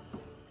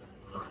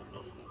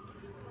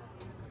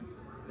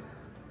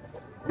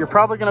 You're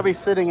probably going to be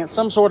sitting at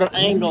some sort of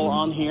angle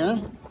on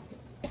here.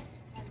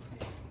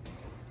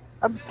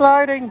 I'm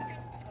sliding.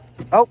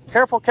 Oh,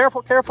 careful,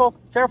 careful, careful,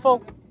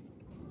 careful.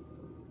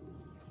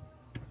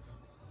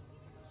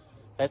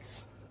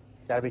 That's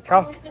gotta be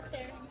careful.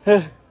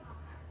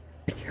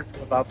 Be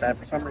careful about that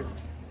for some reason.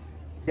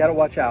 You gotta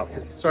watch out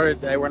because it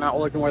started, they were not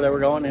looking where they were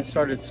going and it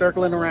started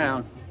circling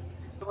around.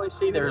 You can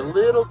see they're a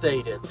little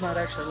dated. It's not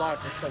actually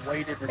locked, it's a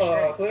weighted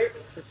restraint. Clear?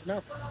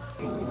 No.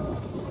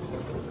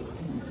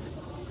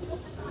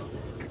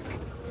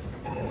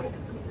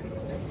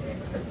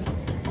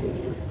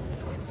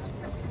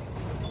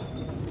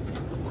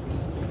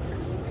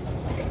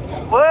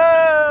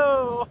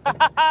 Whoa!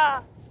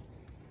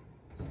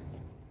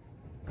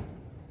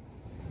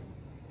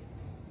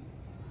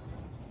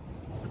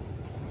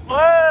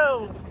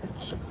 Whoa!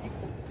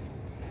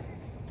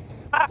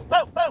 Ah,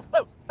 whoa, whoa,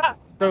 whoa, ah.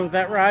 So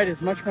that ride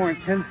is much more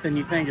intense than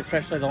you think,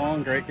 especially the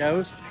longer it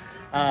goes.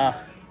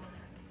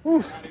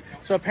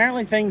 So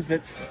apparently things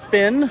that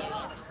spin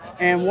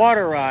and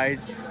water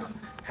rides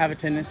have a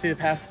tendency to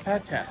pass the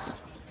fat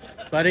test.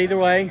 But either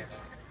way,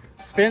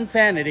 spin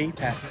sanity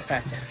passes the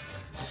fat test.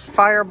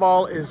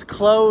 Fireball is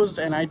closed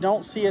and I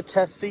don't see a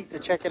test seat to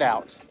check it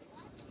out.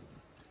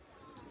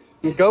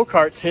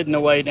 Go-karts hidden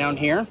away down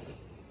here.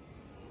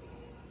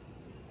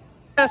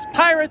 Yes,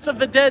 Pirates of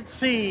the Dead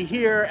Sea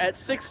here at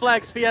Six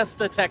Flags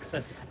Fiesta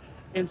Texas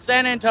in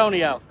San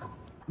Antonio.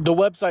 The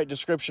website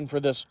description for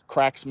this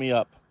cracks me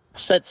up.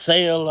 Set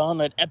sail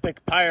on an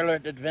epic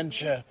pirate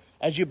adventure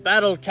as you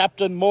battle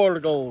Captain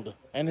Morgold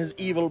and his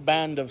evil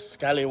band of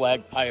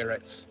scallywag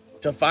pirates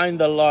to find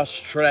the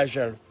lost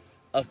treasure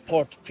of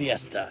Port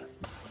Fiesta.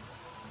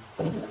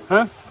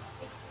 Huh?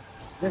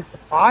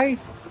 Why?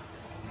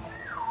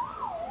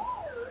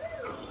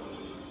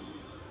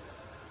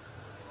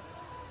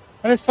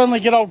 I just suddenly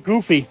get all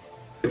goofy.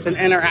 It's an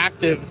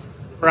interactive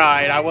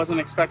ride. I wasn't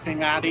expecting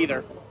that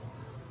either.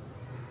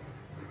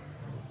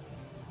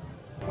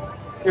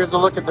 Here's a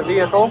look at the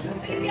vehicle.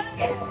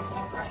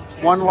 It's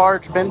one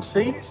large bench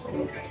seat.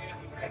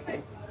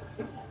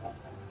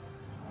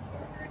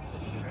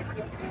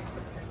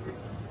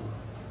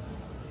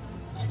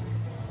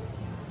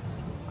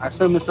 I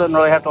assume this doesn't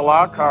really have to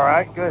lock. All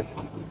right, good.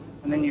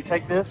 And then you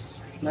take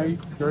this. Now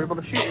you're able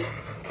to shoot.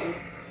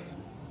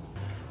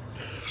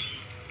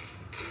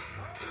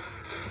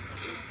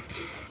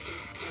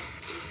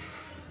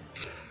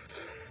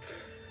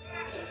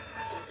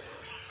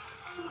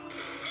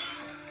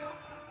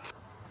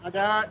 I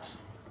got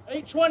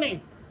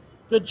 820.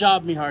 Good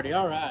job, me Hardy.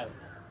 All right.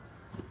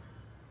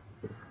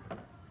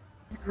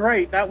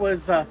 Great. That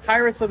was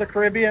Pirates of the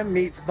Caribbean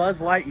meets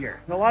Buzz Lightyear.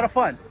 A lot of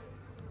fun.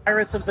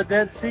 Pirates of the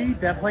Dead Sea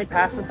definitely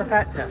passes the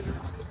fat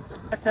test.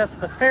 I test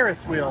the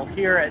Ferris wheel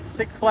here at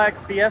Six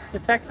Flags Fiesta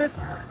Texas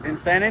in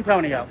San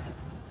Antonio.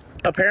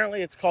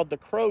 Apparently it's called the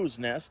Crow's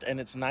Nest and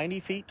it's 90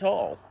 feet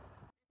tall.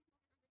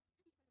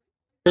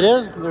 It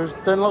is.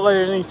 Doesn't look like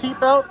there's any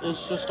seatbelt.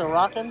 It's just a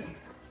rocking.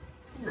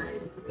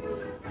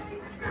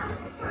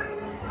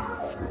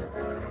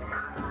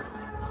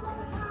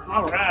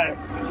 All right.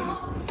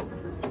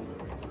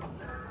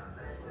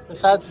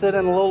 Besides sitting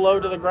a little low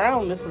to the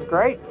ground, this is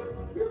great.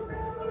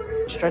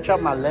 Stretch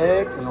out my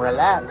legs and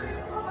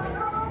relax.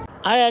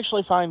 I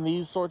actually find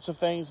these sorts of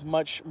things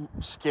much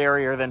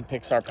scarier than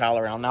Pixar Pal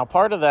Around. Now,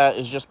 part of that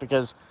is just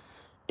because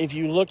if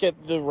you look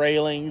at the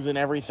railings and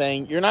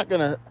everything, you're not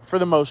going to, for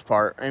the most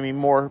part, I mean,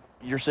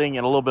 you're seeing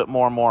it a little bit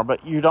more and more,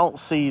 but you don't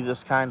see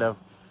this kind of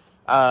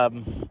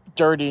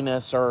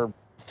dirtiness or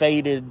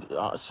faded,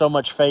 so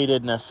much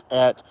fadedness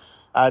at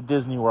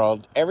Disney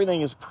World.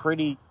 Everything is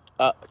pretty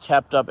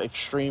kept up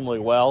extremely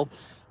well,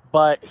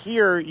 but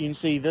here you can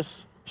see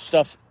this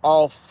stuff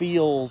all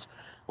feels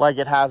like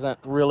it hasn't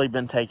really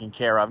been taken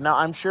care of. Now,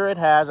 I'm sure it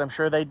has. I'm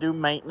sure they do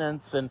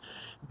maintenance,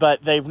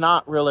 but they've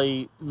not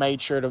really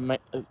made sure to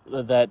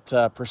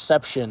that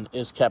perception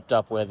is kept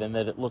up with and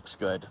that it looks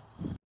good.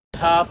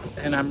 Top,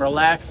 and I'm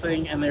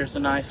relaxing, and there's a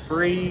nice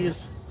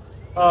breeze.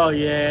 Oh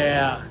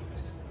yeah,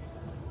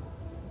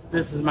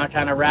 this is my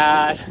kind of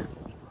ride.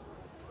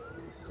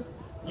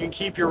 You can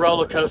keep your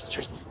roller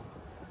coasters.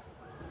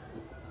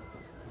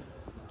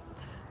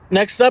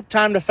 Next up,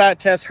 time to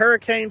fat test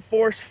Hurricane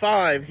Force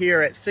 5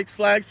 here at Six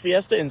Flags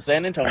Fiesta in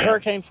San Antonio.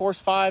 Hurricane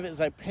Force 5 is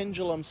a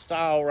pendulum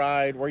style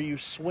ride where you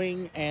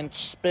swing and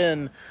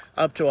spin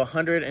up to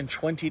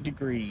 120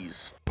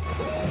 degrees.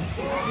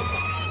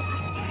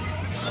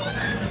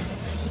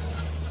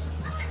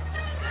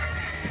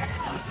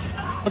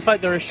 Looks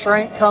like the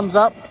restraint comes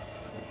up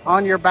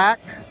on your back.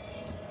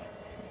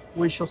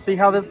 We shall see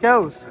how this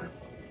goes.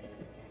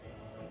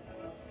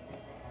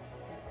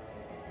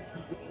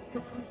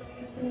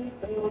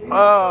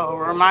 Oh,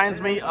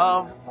 reminds me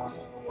of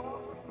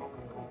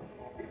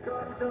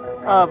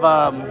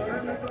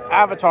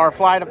Avatar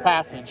Flight of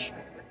Passage.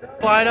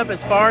 Fly it up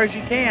as far as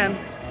you can.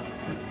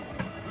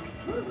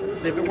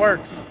 See if it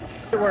works.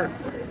 It worked.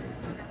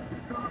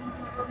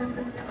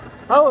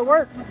 Oh, it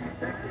worked.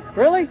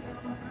 Really?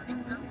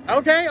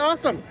 Okay,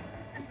 awesome.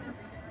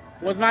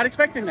 Was not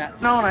expecting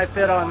that. No, and I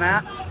fit on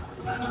that.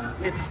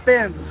 It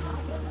spins.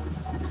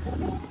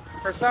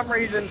 For some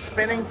reason,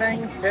 spinning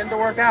things tend to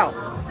work out.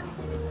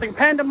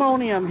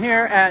 Pandemonium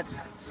here at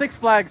Six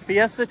Flags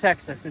Fiesta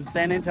Texas in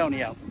San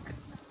Antonio.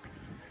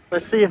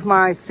 Let's see if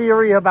my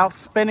theory about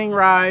spinning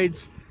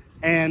rides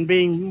and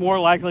being more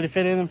likely to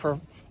fit in them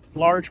for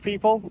large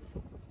people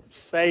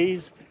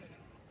stays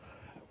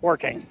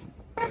working.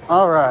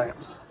 All right.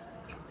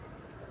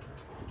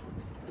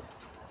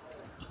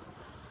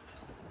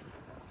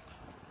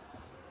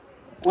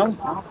 Well,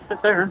 I'll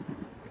fit there.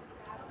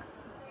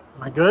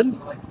 Am I good?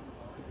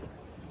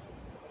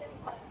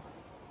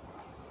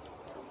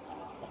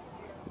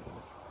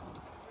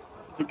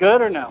 Is it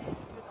good or no?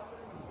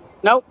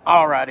 Nope.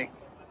 Alrighty.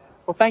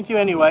 Well, thank you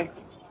anyway.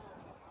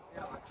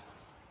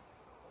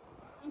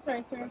 I'm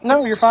sorry, sir.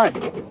 No, you're fine.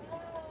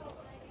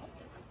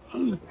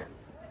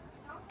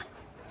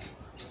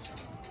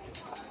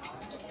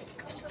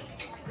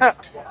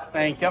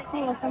 Thank you.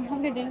 You're welcome. Have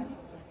a good day.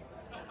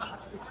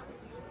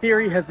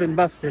 Theory has been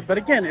busted, but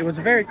again, it was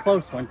a very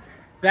close one.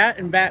 That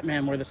and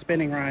Batman were the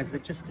spinning rides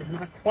that just did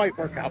not quite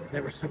work out.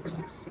 They were so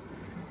close.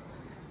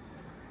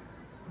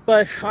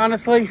 But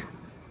honestly,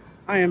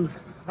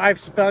 I've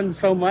spun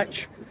so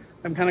much,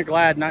 I'm kind of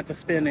glad not to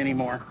spin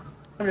anymore.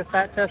 I'm going to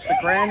fat test the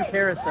Grand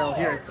Carousel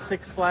here at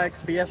Six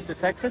Flags Fiesta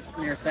Texas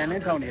near San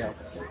Antonio.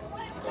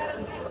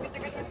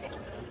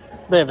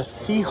 They have a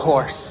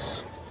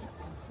seahorse.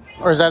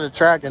 Or is that a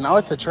dragon? Oh,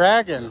 it's a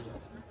dragon.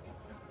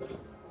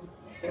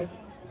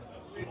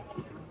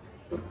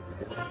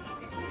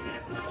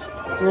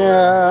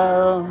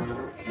 Yeah.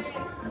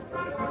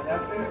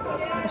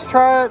 Let's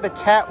try the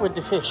cat with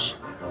the fish.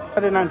 I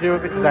did not do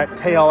it because that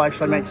tail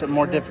actually makes it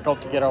more difficult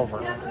to get over.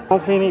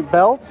 Don't see any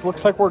belts.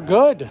 Looks like we're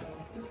good.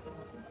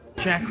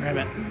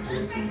 Jackrabbit.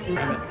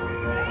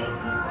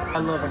 I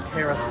love a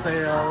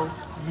carousel.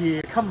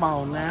 Yeah, come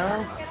on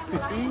now.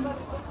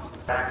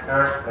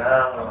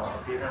 Carousel.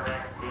 These are main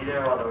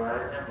seated while the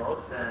ride is in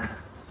motion.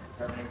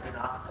 That means you're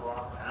not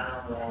co-op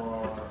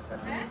animals.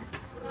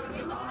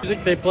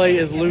 Music they play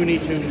is Looney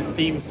Tune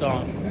theme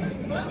song.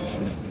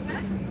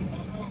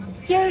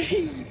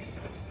 Yay!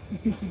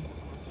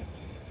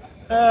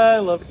 I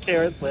love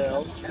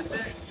carousel.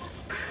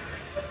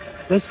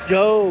 Let's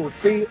go.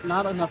 See,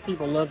 not enough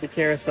people love the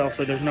carousel,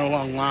 so there's no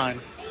long line.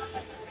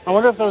 I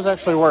wonder if those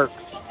actually work.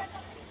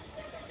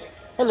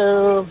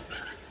 Hello.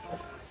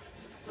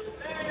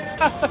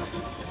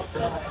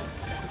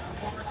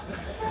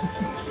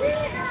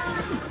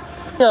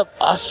 What's up,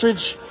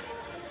 ostrich?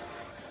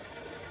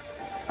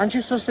 Aren't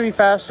you supposed to be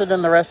faster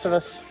than the rest of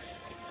us?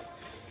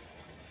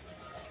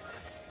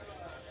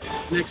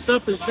 Next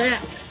up is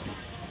that.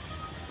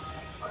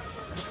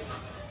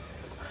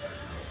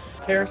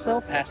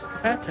 Carousel passes the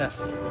fat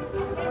test.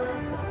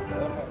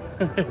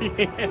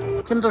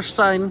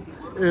 Kinderstein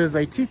is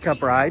a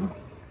teacup ride,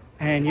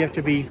 and you have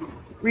to be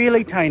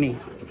really tiny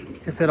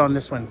to fit on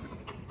this one.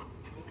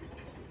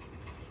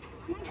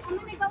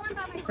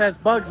 It says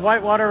Bugs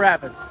Whitewater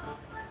Rapids.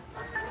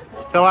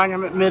 Feel like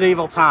I'm at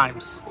medieval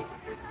times.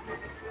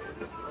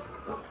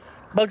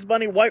 Bugs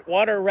Bunny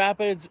Whitewater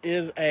Rapids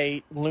is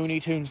a Looney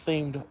Tunes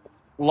themed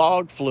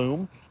log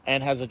flume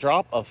and has a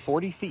drop of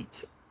 40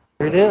 feet.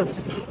 Here it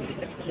is.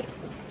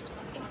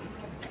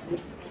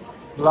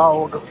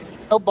 Log.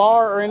 No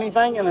bar or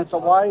anything, and it's a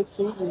wide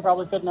seat. You can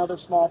probably fit another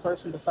small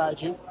person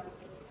beside you.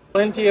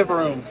 Plenty of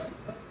room.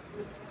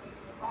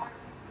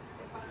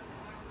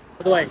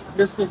 By the way,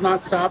 this does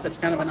not stop. It's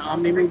kind of an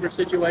omni-mover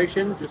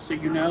situation, just so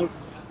you know.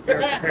 You're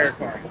prepared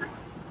for it.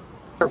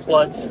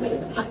 Floods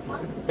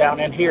down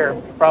in here,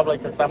 probably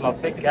because I'm a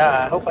big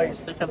guy. I hope I ain't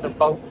sick of the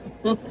boat.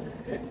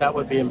 That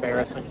would be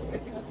embarrassing.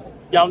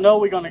 Y'all know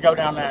we're going to go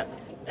down that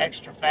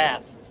extra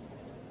fast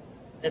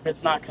if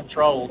it's not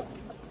controlled.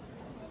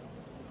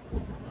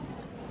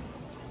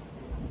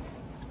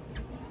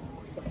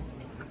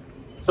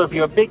 So if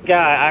you're a big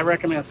guy, I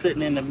recommend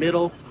sitting in the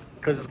middle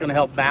because it's going to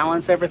help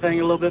balance everything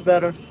a little bit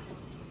better.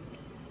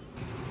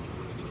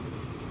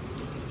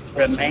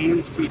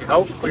 Remain seated.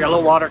 Oh, we got a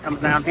little water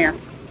coming down here.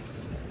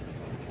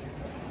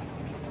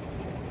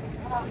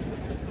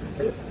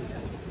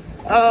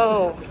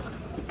 Oh,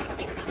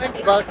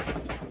 thanks, Bugs.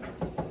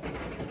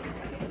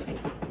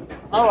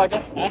 Oh, I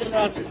guess I didn't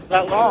realize this was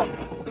that long.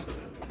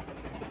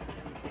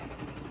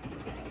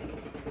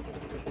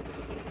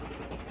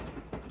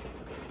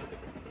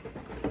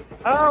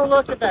 Oh,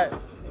 look at that.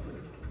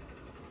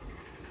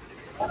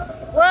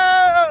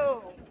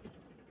 Whoa!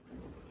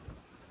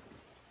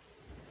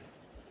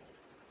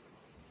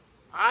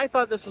 I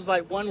thought this was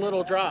like one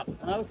little drop.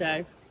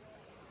 Okay.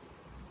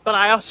 But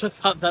I also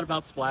thought that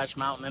about Splash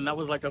Mountain, and that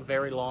was like a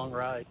very long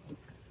ride.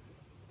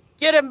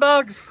 Get him,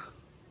 Bugs!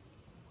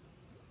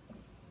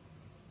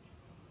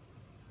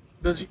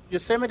 Does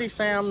Yosemite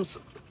Sam's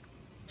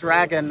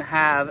dragon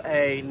have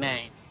a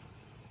name?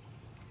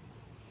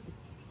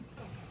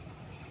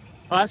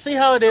 Well, I see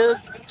how it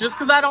is. Just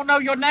because I don't know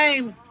your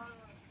name.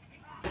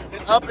 Is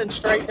it up and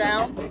straight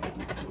down?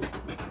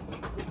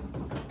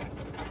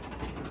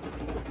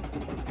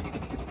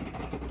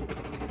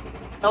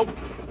 Nope.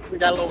 We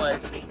got a little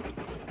ways.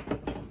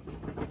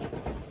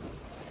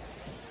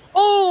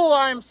 Oh,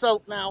 I'm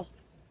soaked now.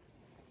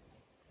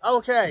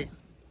 Okay.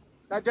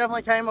 That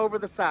definitely came over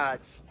the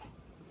sides.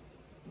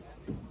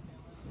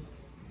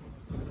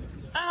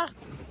 Ah.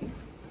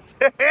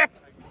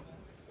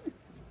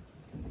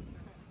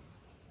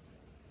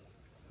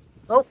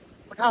 Oh,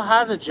 look how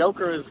high the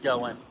Joker is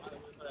going.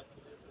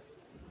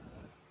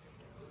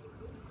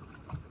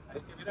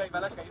 I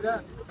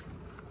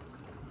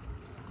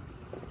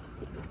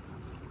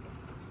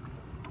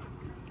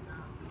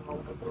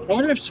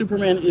wonder if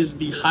Superman is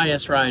the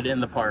highest ride in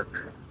the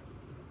park.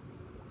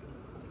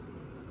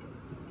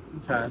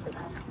 Okay.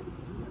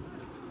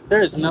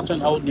 There is nothing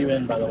holding you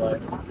in, by the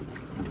way.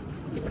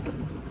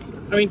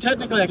 I mean,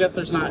 technically, I guess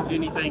there's not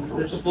anything.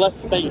 There's just less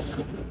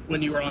space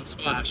when you were on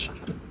Splash.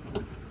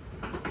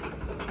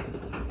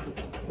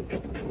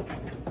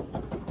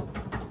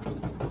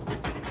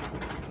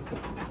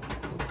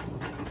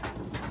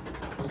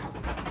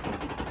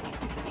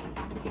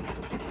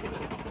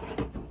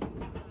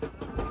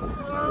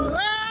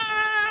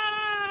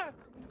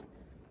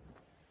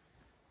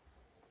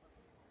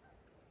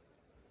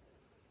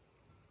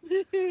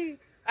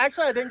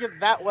 Actually, I didn't get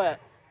that wet.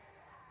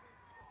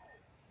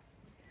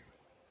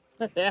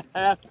 Yeah,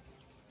 that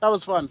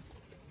was fun.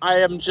 I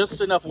am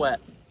just enough wet.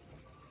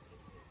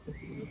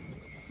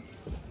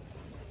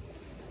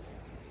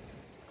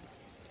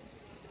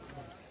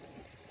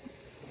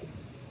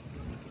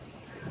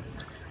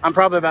 I'm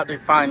probably about to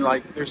find,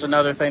 like, there's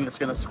another thing that's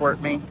going to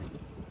squirt me.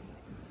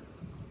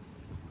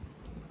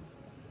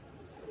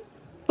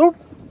 Oh, a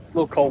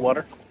little cold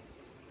water.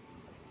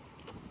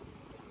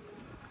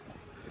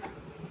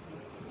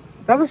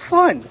 That was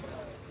fun.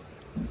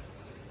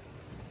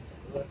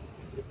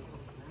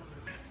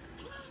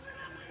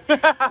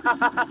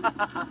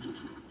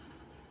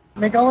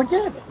 Make all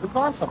again. It's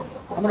awesome.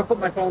 I'm gonna put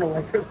my phone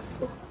away for this.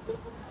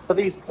 For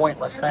these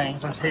pointless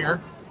things, there's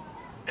here.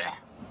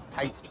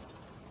 Tight.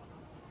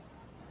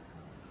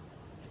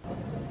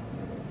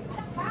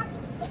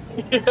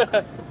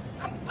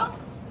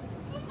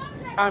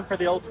 Time for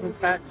the ultimate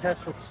fat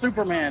test with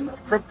Superman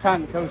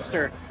Krypton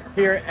coaster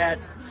here at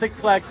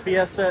Six Flags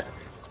Fiesta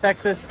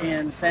Texas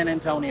in San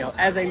Antonio.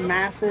 As a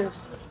massive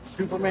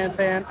Superman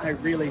fan, I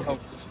really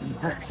hope this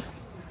one works.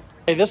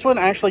 Okay, this one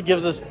actually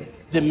gives us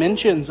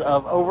dimensions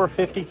of over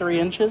 53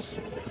 inches.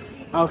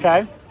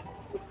 Okay.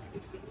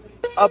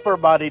 Upper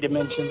body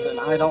dimensions, and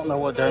I don't know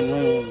what that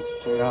means,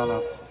 to be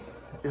honest.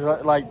 It's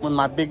like when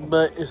my big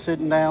butt is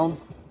sitting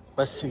down.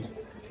 Let's see.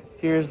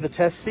 Here's the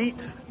test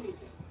seat.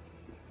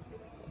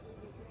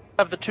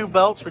 I have the two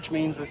belts, which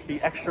means it's the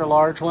extra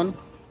large one.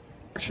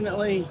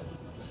 Fortunately,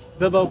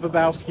 Bibbo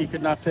Bobowski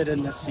could not fit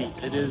in this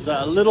seat. It is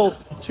a little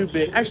too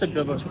big. Actually,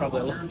 Bibbo's probably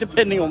a little,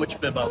 depending on which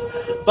Bibbo.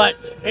 But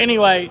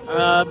anyway,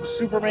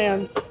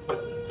 Superman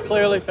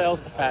clearly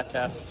fails the fat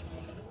test.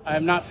 I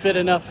am not fit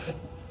enough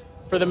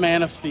for the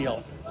Man of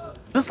Steel.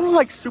 Does this look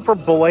like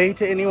Superboy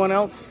to anyone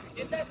else?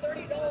 Get that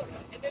 $30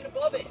 and then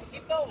above it.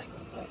 Keep going.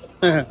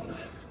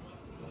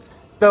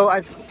 Though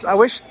I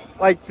wish,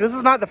 like, this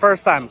is not the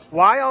first time.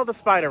 Why all the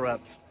spider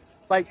webs?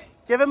 Like,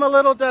 give him a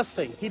little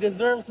dusting. He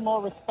deserves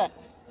more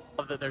respect.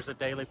 Love that there's a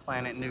Daily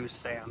Planet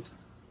newsstand.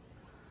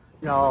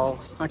 Y'all,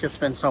 I could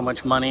spend so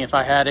much money if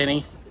I had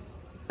any.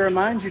 I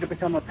remind you to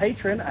become a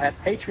patron at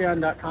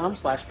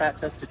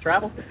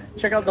patreon.com/fattestedtravel.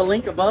 Check out the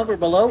link above or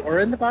below or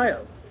in the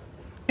bio.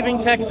 Leaving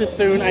Texas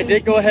soon, I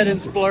did go ahead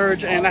and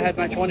splurge, and I had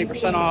my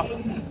 20% off.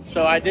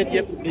 So I did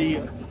get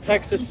the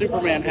Texas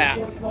Superman hat.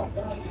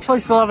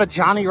 Actually still have a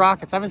Johnny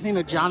Rockets. I haven't seen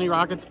a Johnny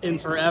Rockets in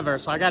forever,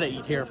 so I gotta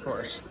eat here, of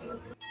course.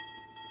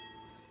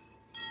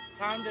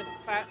 Time to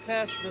fat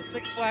test the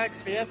Six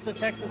Flags Fiesta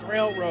Texas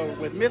Railroad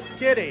with Miss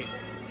Kitty.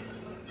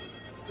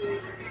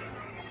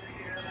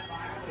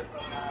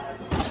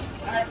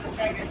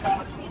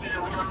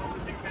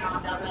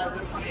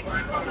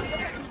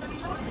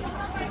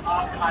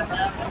 My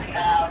left, we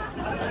have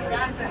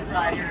fastest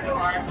ride here in the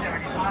park,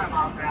 75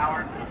 miles per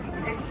hour.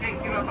 It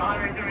takes you up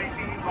 130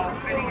 feet while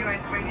spinning you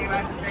and swinging you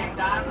at the same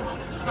time.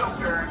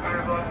 Joker,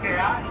 Carnival of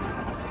Chaos.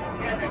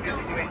 Yeah, they're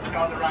really doing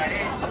show the right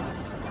edge.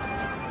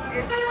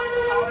 It's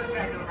our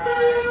second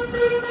ride.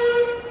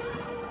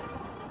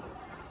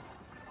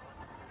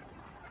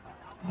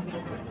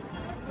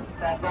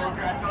 That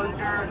Bulltrap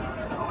coaster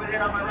over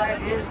there on my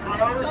right is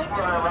closed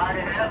for a ride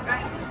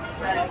enhancement.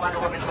 That is Wonder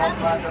Woman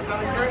Bulltrap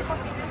coaster.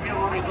 It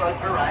will be closed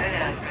for ride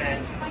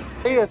enhancement.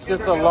 It's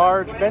just a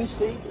large bench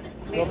seat.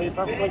 You'll be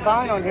perfectly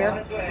fine on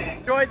here.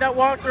 Enjoyed that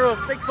walkthrough of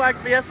Six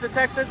Flags Fiesta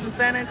Texas in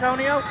San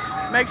Antonio.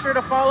 Make sure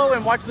to follow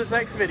and watch this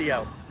next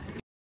video.